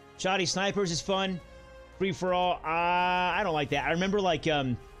 Shoddy snipers is fun. Free for all. I don't like that. I remember like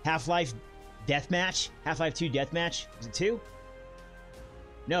Half-Life Deathmatch. Half-Life 2 Deathmatch. Was it 2?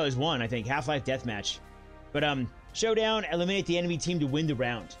 No, it was 1, I think. Half-Life Deathmatch. But showdown, eliminate the enemy team to win the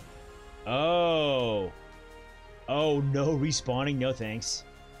round. Oh. Oh, no respawning. No thanks.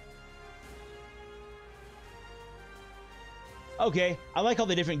 Okay, I like all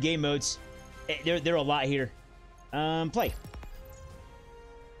the different game modes. There are a lot here. Play.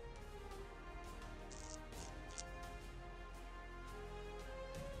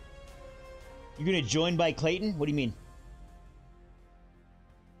 You're gonna join by Clayton? What do you mean?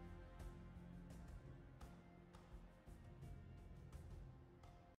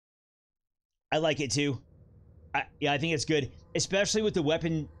 I like it too. Yeah, I think it's good, especially with the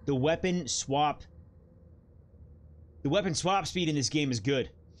weapon swap. The weapon swap speed in this game is good.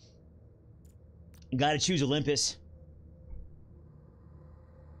 You gotta choose Olympus.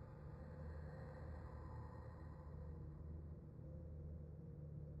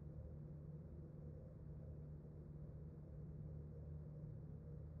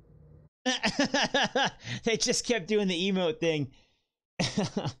 They just kept doing the emote thing.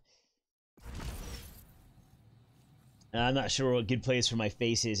 I'm not sure what good place for my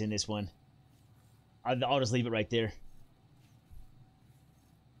face is in this one. I'll just leave it right there.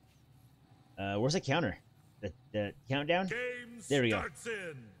 Where's the counter? The countdown? Games there we go. Starts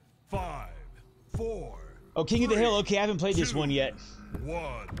in 5, 4. Oh, King of the Hill. Okay, I haven't played this 2, one yet. 1.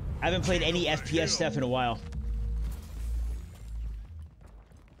 I haven't played any FPS stuff in a while.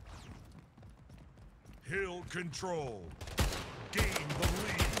 Hill control. Gain the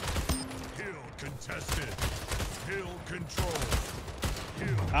lead. Hill contested. Hill control.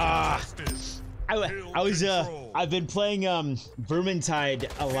 Hill contested. I've been playing Vermintide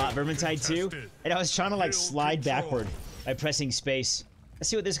a lot, Vermintide 2, and I was trying to like slide backward by pressing space. Let's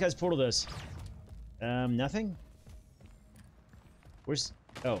see what this guy's portal does. Nothing? Where's...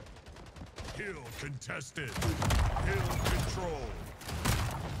 Oh. Hill contested. Hill control.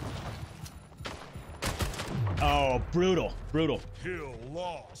 Oh, brutal. Brutal. Hill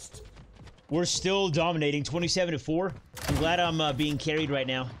lost. We're still dominating, 27-4. I'm glad I'm being carried right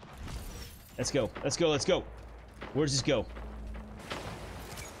now. Let's go. Let's go. Let's go. Where's this go?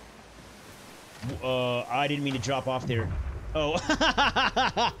 I didn't mean to drop off there. Oh.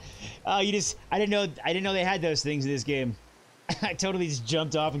 Oh, I didn't know they had those things in this game. I totally just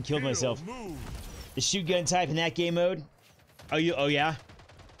jumped off and killed myself. The shoot gun type in that game mode. Oh yeah.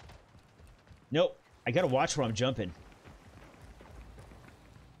 Nope. I gotta watch where I'm jumping.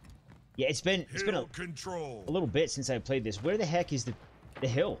 Yeah, it's been a little bit since I played this. Where the heck is the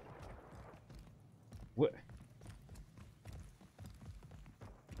hill?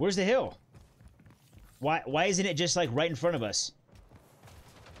 Where's the hill? Why isn't it just like right in front of us?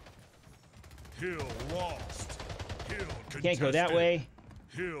 Hill lost. Hill contested. Can't go that way.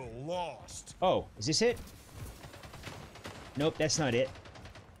 Hill lost. Oh, is this it? Nope, that's not it.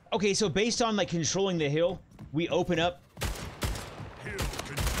 Okay, so based on like controlling the hill, we open up. Hill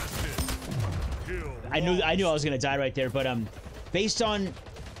contested. Hill I knew I was gonna die right there, but based on...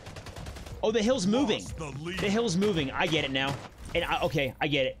 Oh, the hill's moving. The hill's moving. I get it now. And okay, I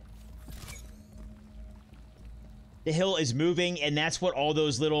get it. The hill is moving, and that's what all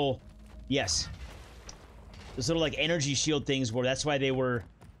those little... Yes. Those little, like, energy shield things were. That's why they were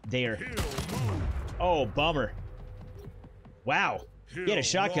there. Oh, bummer. Wow. He had a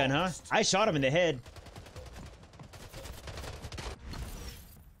shotgun, huh? I shot him in the head.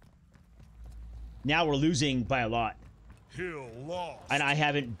 Now we're losing by a lot. Hill lost. And I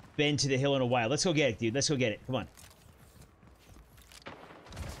haven't been to the hill in a while. Let's go get it, dude. Let's go get it. Come on.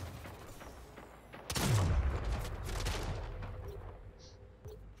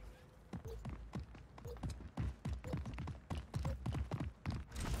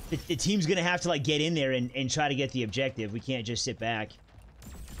 the team's gonna have to like get in there and try to get the objective. We can't just sit back.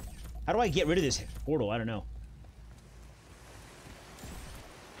 How do I get rid of this portal? I don't know.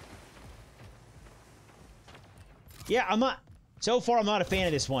 Yeah, I'm not. So far, I'm not a fan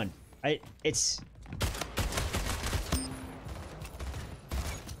of this one. It's.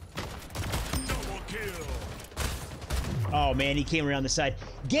 Double kill. Oh man, he came around the side.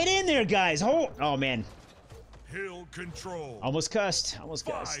 Get in there, guys! Oh man. Hill control. Almost cussed. Almost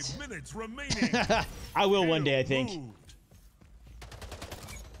cussed. 5 minutes remaining. I will one day, I think. Moved.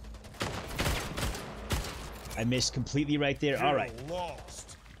 I missed completely right there. Hill All right.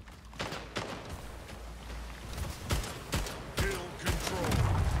 lost. Hill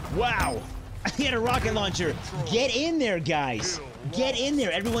control. Wow. He had a rocket launcher. Get in there, guys. Get in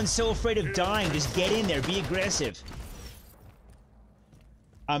there. Everyone's so afraid of dying. Just get in there. Be aggressive.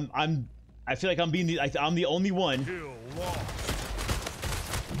 I feel like I'm the only one. Hill lost.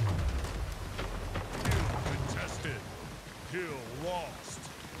 Hill contested. Hill lost.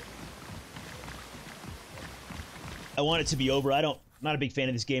 I want it to be over. I'm not a big fan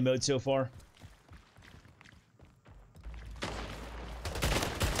of this game mode so far.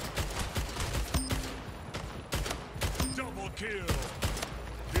 Double kill.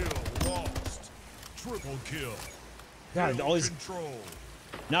 Hill lost. Triple kill. God, Hill always control.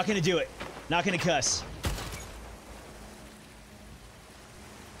 not gonna do it. Not gonna cuss.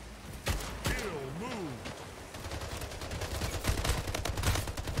 Hill moved.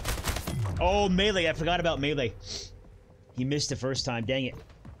 Oh, melee. I forgot about melee. He missed the first time. Dang it.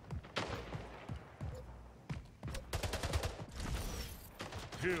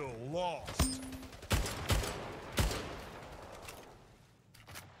 Hill lost.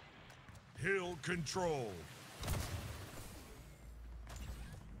 Hill control.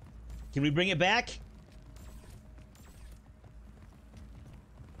 Can we bring it back?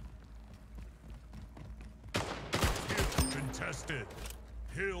 Hill contested.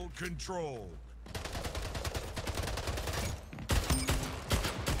 Hill control.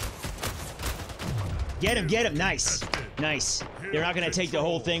 Get him, get him. Nice. Nice. They're not going to take the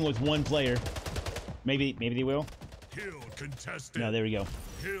whole thing with one player. Maybe they will. Hill contested. No, there we go.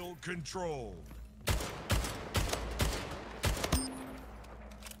 Hill control.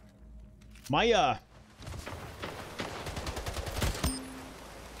 My, Did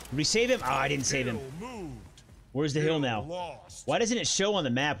we save him? Oh, I didn't save him. Hill moved. Where's the hill now? Lost. Why doesn't it show on the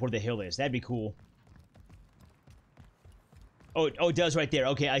map where the hill is? That'd be cool. Oh, it does right there.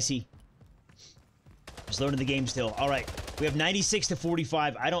 Okay, I see. Just loading the game still. All right. We have 96 to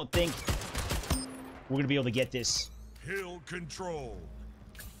 45. I don't think we're going to be able to get this. Hill control.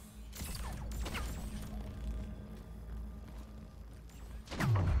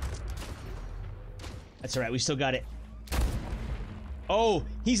 That's all right. We still got it. Oh,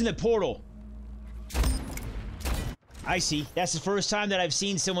 he's in the portal. I see. That's the first time that I've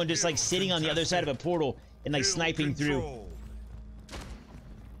seen someone just like sitting on the other side of a portal and like sniping through.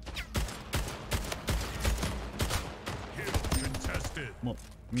 Well,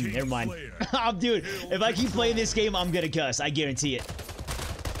 never mind. Oh, dude, if I keep playing this game, I'm gonna cuss. I guarantee it.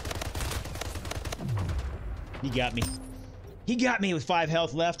 He got me. He got me with 5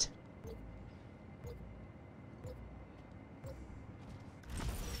 health left.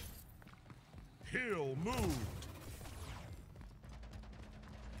 Hill moved.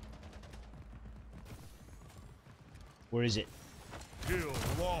 Where is it? Hill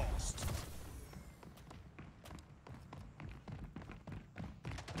lost.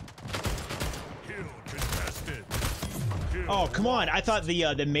 Hill contested. Hill Oh, come on. lost. I thought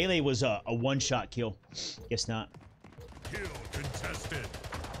the melee was a one-shot kill. Guess not. Hill contested.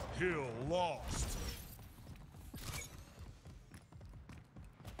 Hill lost.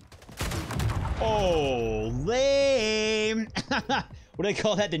 Oh, lame. What do they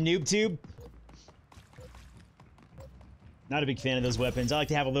call that? The noob tube? Not a big fan of those weapons. I like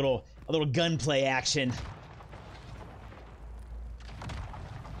to have a little gunplay action.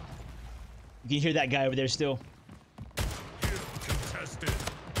 You can hear that guy over there still. Hill contested.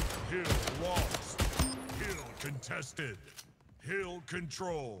 Hill lost. Hill contested. Hill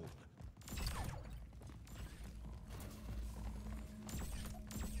controlled.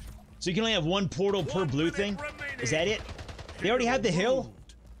 So you can only have one portal per 1 blue minute thing? remaining. Is that it? They already have the hill?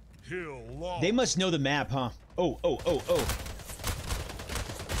 moved. Hill lost. They must know the map, huh? Oh.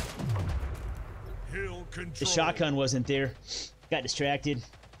 Hill control. The shotgun wasn't there. Got distracted.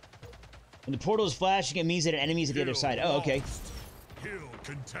 When the portal is flashing, it means that an enemy's at the other Hill side. Oh, okay. lost. Hill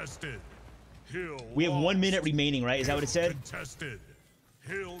contested. Hill We have 1 lost. minute remaining, right? Is that what it said? Contested.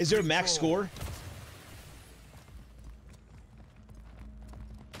 Hill Is there a max control. score?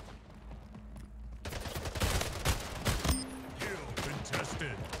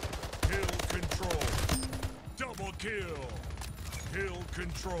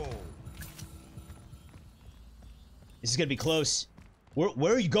 control. This is gonna be close.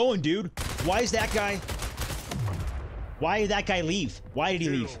 Where are you going, dude? Why is that guy... Why did that guy leave? Why did he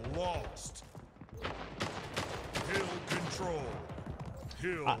leave? Hill lost. Hill control.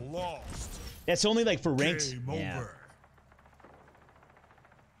 Hill lost. That's only like for ranked. Game Yeah. over.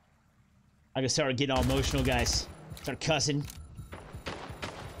 I'm gonna start getting all emotional, guys. Start cussing.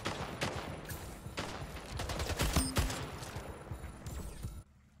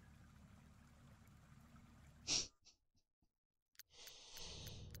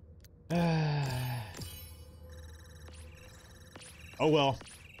 Oh well.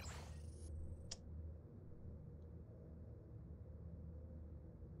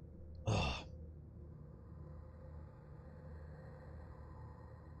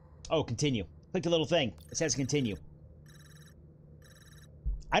 Oh, continue. Click the little thing. It says continue.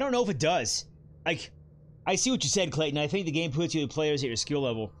 I don't know if it does. Like, I see what you said, Clayton. I think the game puts you with players at your skill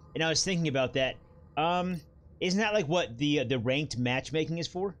level. And I was thinking about that. Isn't that like what the ranked matchmaking is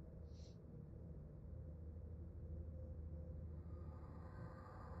for?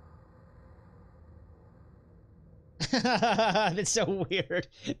 That's so weird.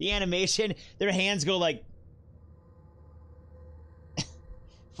 The animation, their hands go like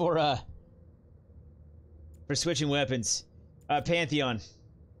for switching weapons. Pantheon.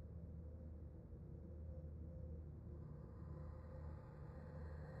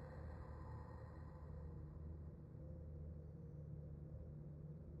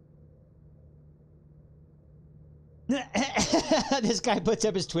 This guy puts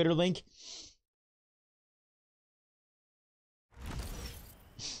up his Twitter link.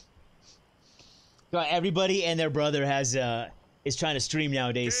 Everybody and their brother has is trying to stream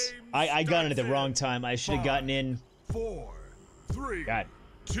nowadays. I got in at the wrong time. I should have gotten in 4, 3, God,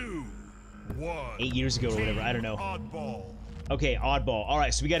 2, 1. 8 years ago or whatever. I don't know. Oddball. Okay, oddball. All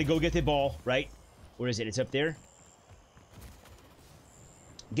right, so we got to go get the ball, right? Where is it? It's up there.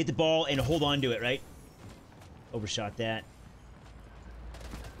 Get the ball and hold on to it, right? Overshot that.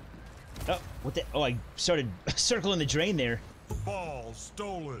 Oh, what the? Oh, I started circling the drain there. Ball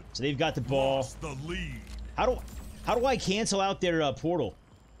stolen. So they've got the ball. Lost the lead. How do I cancel out their portal?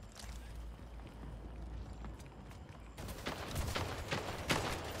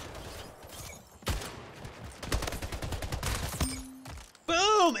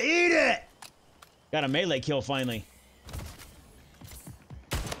 Boom! Eat it! Got a melee kill finally.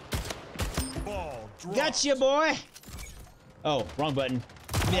 Ball dropped. Gotcha, boy! Oh, wrong button.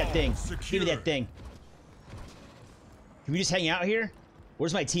 Give me that thing. Give me that Secured. thing. Can we just hang out here?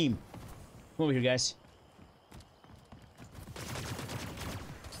 Where's my team? Come over here, guys.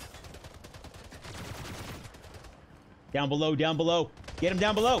 Down below, down below. Get him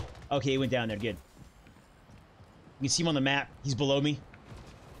down below. Okay, he went down there. Good. You can see him on the map. He's below me.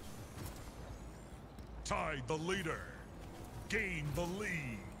 Tied the leader. Gain the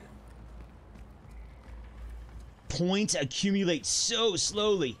lead. Points accumulate so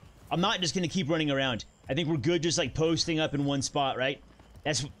slowly. I'm not just going to keep running around. I think we're good just like posting up in one spot, right?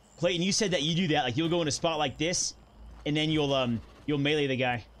 That's Clayton, you said that you do that. Like you'll go in a spot like this and then you'll melee the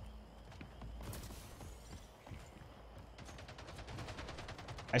guy.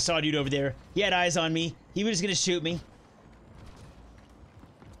 I saw a dude over there. He had eyes on me. He was just going to shoot me.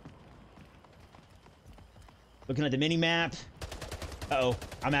 Looking at the mini map. Uh-oh.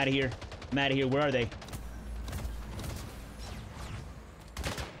 I'm out of here. I'm out of here. Where are they?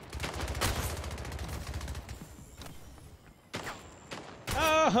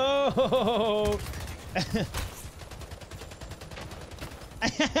 Oh!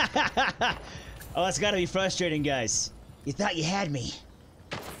 Oh, that's gotta be frustrating, guys. You thought you had me.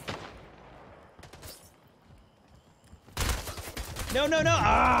 No, no, no!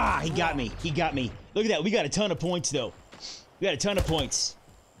 Ah! He got me. He got me. Look at that. We got a ton of points, though. We got a ton of points.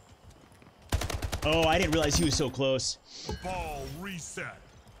 Oh, I didn't realize he was so close. Ball reset.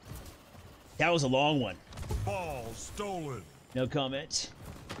 That was a long one. Ball stolen. No comment.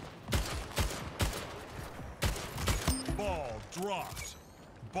 Ball dropped.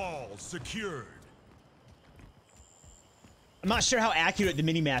 Ball secured. I'm not sure how accurate the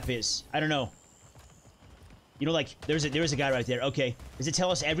mini-map is. I don't know. You know, like, there's a guy right there. Okay. Does it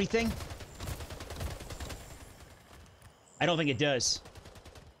tell us everything? I don't think it does.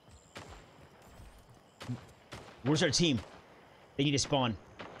 Where's our team? They need to spawn.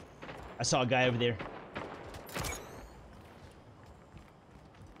 I saw a guy over there.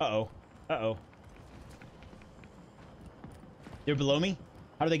 Uh-oh. Uh-oh. They're below me?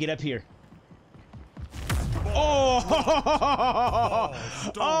 How do they get up here? Oh!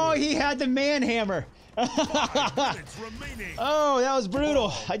 Oh, he had the man hammer. minutes remaining. Oh, that was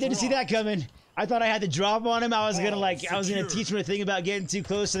brutal. I didn't see that coming. I thought I had the drop on him. I was gonna teach him a thing about getting too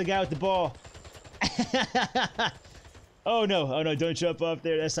close to the guy with the ball. Oh no, don't jump up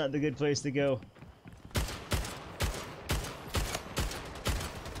there. That's not the good place to go.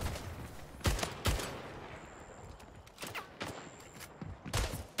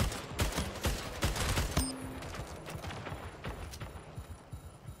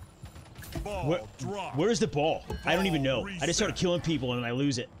 Where's the ball? I don't even know. I just started killing people and I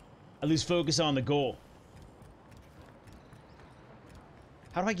lose it. I lose focus on the goal.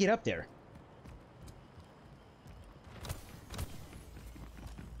 How do I get up there?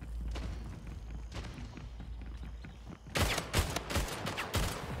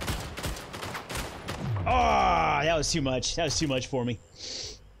 Ah, that was too much. That was too much for me.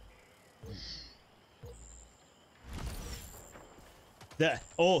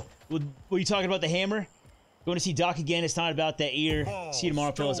 Were you talking about the hammer? Going to see Doc again. It's not about that ear. See you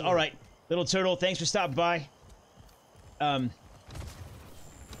tomorrow, fellas. All right, Little Turtle, thanks for stopping by. I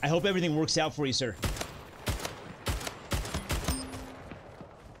hope everything works out for you, sir.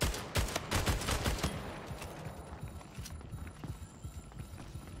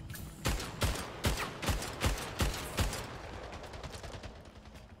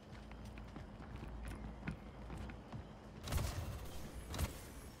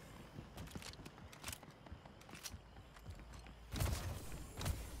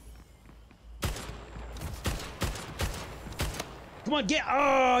 Come on, get.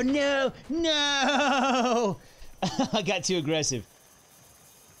 Oh, no. No. I got too aggressive.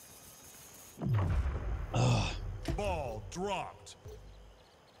 Oh. Ball dropped.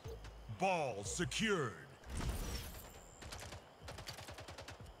 Ball secured.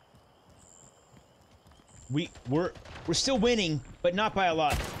 We're still winning, but not by a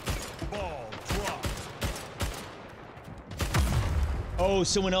lot. Ball dropped. Oh,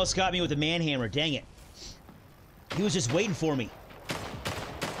 someone else got me with a manhammer. Dang it. He was just waiting for me.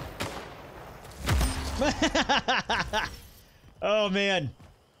 Oh, man.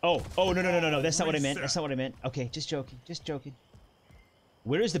 Oh, no. That's not what I meant. That's not what I meant. Okay, just joking. Just joking.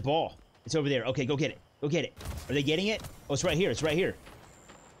 Where is the ball? It's over there. Okay, go get it. Go get it. Are they getting it? Oh, it's right here. It's right here.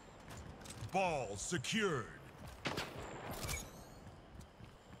 Ball secured.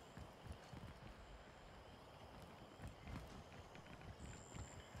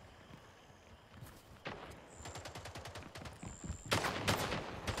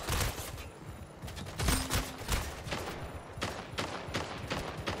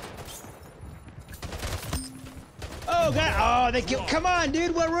 Oh, God. Oh, they killed. Come on,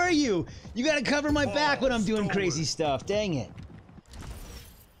 dude. Where were you? You got to cover my back when I'm doing crazy stuff. Dang it.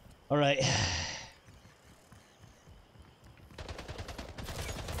 All right.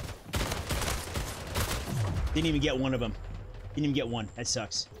 Didn't even get one of them. Didn't even get one. That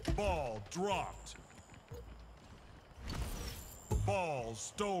sucks. Ball dropped. Ball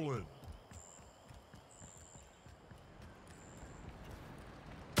stolen.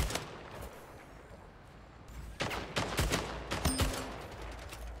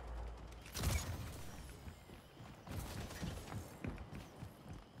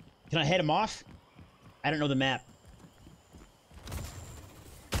 Can I head him off? I don't know the map.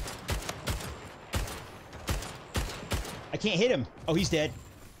 I can't hit him. Oh, he's dead.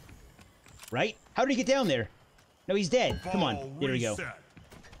 Right? How did he get down there? No, he's dead. Come on. There we go.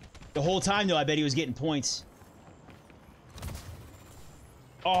 The whole time, though, I bet he was getting points.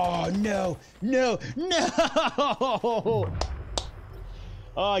 Oh, no. No. No!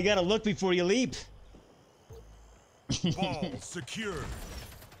 Oh, you gotta look before you leap. Ball secured.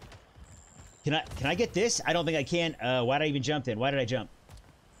 Can I get this? I don't think I can. Why did I even jump then? Why did I jump?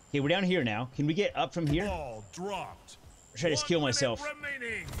 Okay, we're down here now. Can we get up from here? Ball dropped. Or should I just kill myself?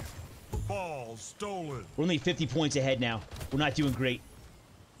 Remaining. Ball stolen. We're only 50 points ahead now. We're not doing great.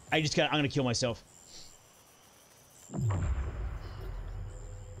 I'm gonna kill myself.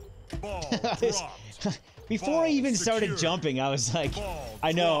 Ball dropped. Before I even started jumping, I was like,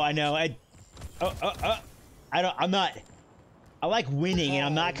 I know. I like winning, and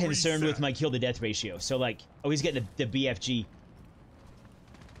I'm not concerned with my kill to death ratio. So like, oh, he's getting the BFG.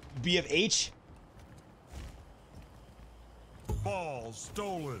 BFH? Ball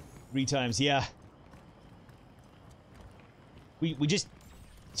stolen. 3 times, yeah. We just,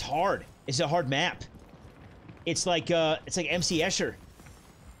 it's hard. It's a hard map. It's like MC Escher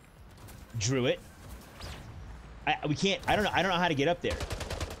drew it. We can't. I don't know how to get up there.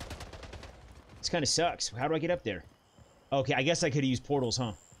 This kind of sucks. How do I get up there? Okay, I guess I could have used portals,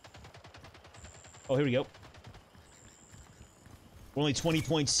 huh? Oh, here we go. We're only 20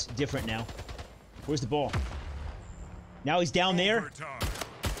 points different now. Where's the ball? Now he's down there. Overtime.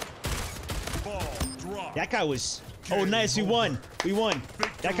 Ball drop. That guy was... Oh, nice. We won. We won.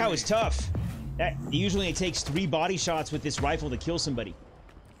 That guy was tough. Usually it takes 3 body shots with this rifle to kill somebody.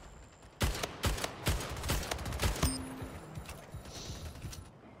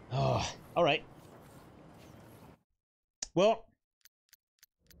 Oh, all right. Well...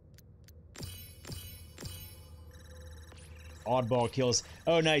 Oddball kills.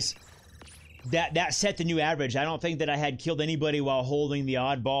 Oh, nice. That set the new average. I don't think that I had killed anybody while holding the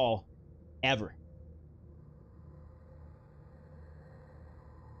oddball ever.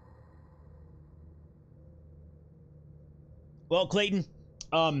 Well, Clayton,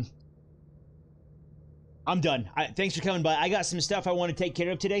 I'm done. Thanks for coming by. I got some stuff I want to take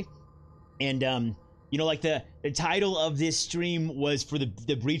care of today. And, you know, like the title of this stream was for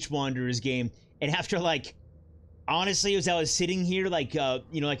the Breach Wanderers game. And after, like, honestly, as I was sitting here, like,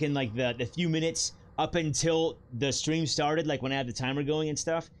 you know, like in like the few minutes up until the stream started, like when I had the timer going and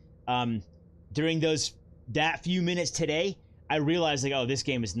stuff, during that few minutes today, I realized, like, oh, this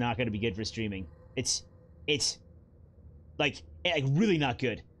game is not going to be good for streaming. It's like really not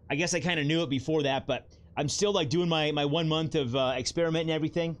good. I guess I kind of knew it before that, but I'm still like doing my 1 month of experiment and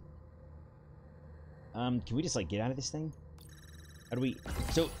everything. Can we just like get out of this thing? How do we?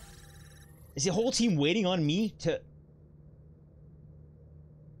 So is the whole team waiting on me to?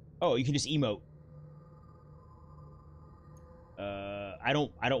 Oh, you can just emote. I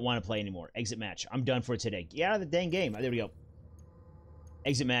don't want to play anymore. Exit match. I'm done for today. Get out of the dang game. There we go.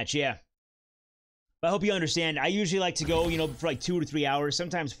 Exit match. Yeah. But I hope you understand. I usually like to go, you know, for like 2 to 3 hours,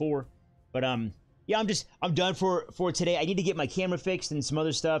 sometimes 4. But yeah, I'm done for today. I need to get my camera fixed and some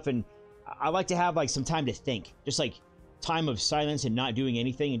other stuff, and I like to have like some time to think, just like time of silence and not doing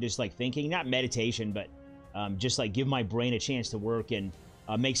anything and just like thinking, not meditation, but just like give my brain a chance to work and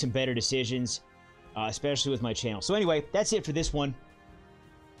make some better decisions, especially with my channel. So anyway, that's it for this one.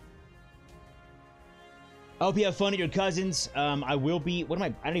 I hope you have fun at your cousins. I will be. What am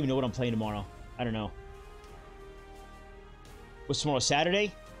I? I don't even know what I'm playing tomorrow. I don't know. What's tomorrow?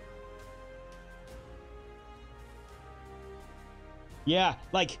 Saturday? Yeah,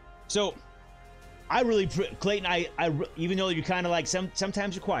 like, so I really, Clayton, I even though you're kind of like,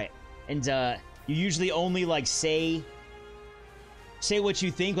 sometimes you're quiet, and you usually only like say what you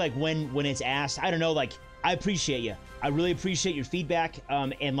think, like when it's asked. I don't know, like, I appreciate you. I really appreciate your feedback,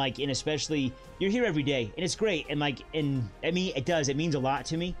 and like, and especially you're here every day, and it's great, and like, and I mean, it means a lot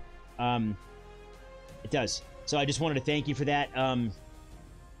to me. It does. So I just wanted to thank you for that.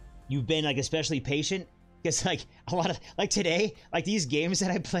 You've been like especially patient, because like a lot of like today, like these games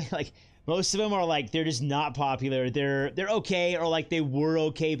that I play, like most of them are like they're just not popular. They're okay, or like they were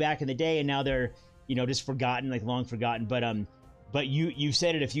okay back in the day, and now they're, you know, just forgotten, like long forgotten. But you've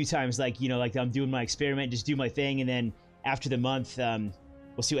said it a few times, like, you know, like I'm doing my experiment, just do my thing, and then after the month,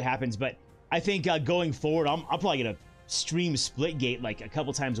 we'll see what happens. But I think going forward, I'm probably gonna stream Splitgate like a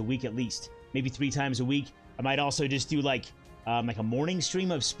couple times a week at least. Maybe 3 times a week. I might also just do like a morning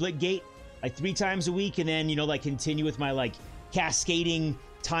stream of Splitgate, like 3 times a week, and then, you know, like continue with my like cascading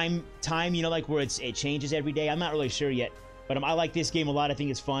time, you know, like where it changes every day. I'm not really sure yet, but I like this game a lot. I think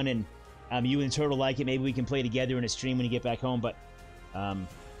it's fun, and you and Turtle like it. Maybe we can play together in a stream when you get back home. But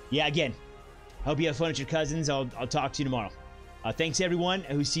yeah, again, hope you have fun with your cousins. I'll talk to you tomorrow. Thanks everyone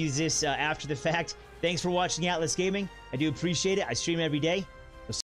who sees this after the fact. Thanks for watching Atlas Gaming. I do appreciate it. I stream every day.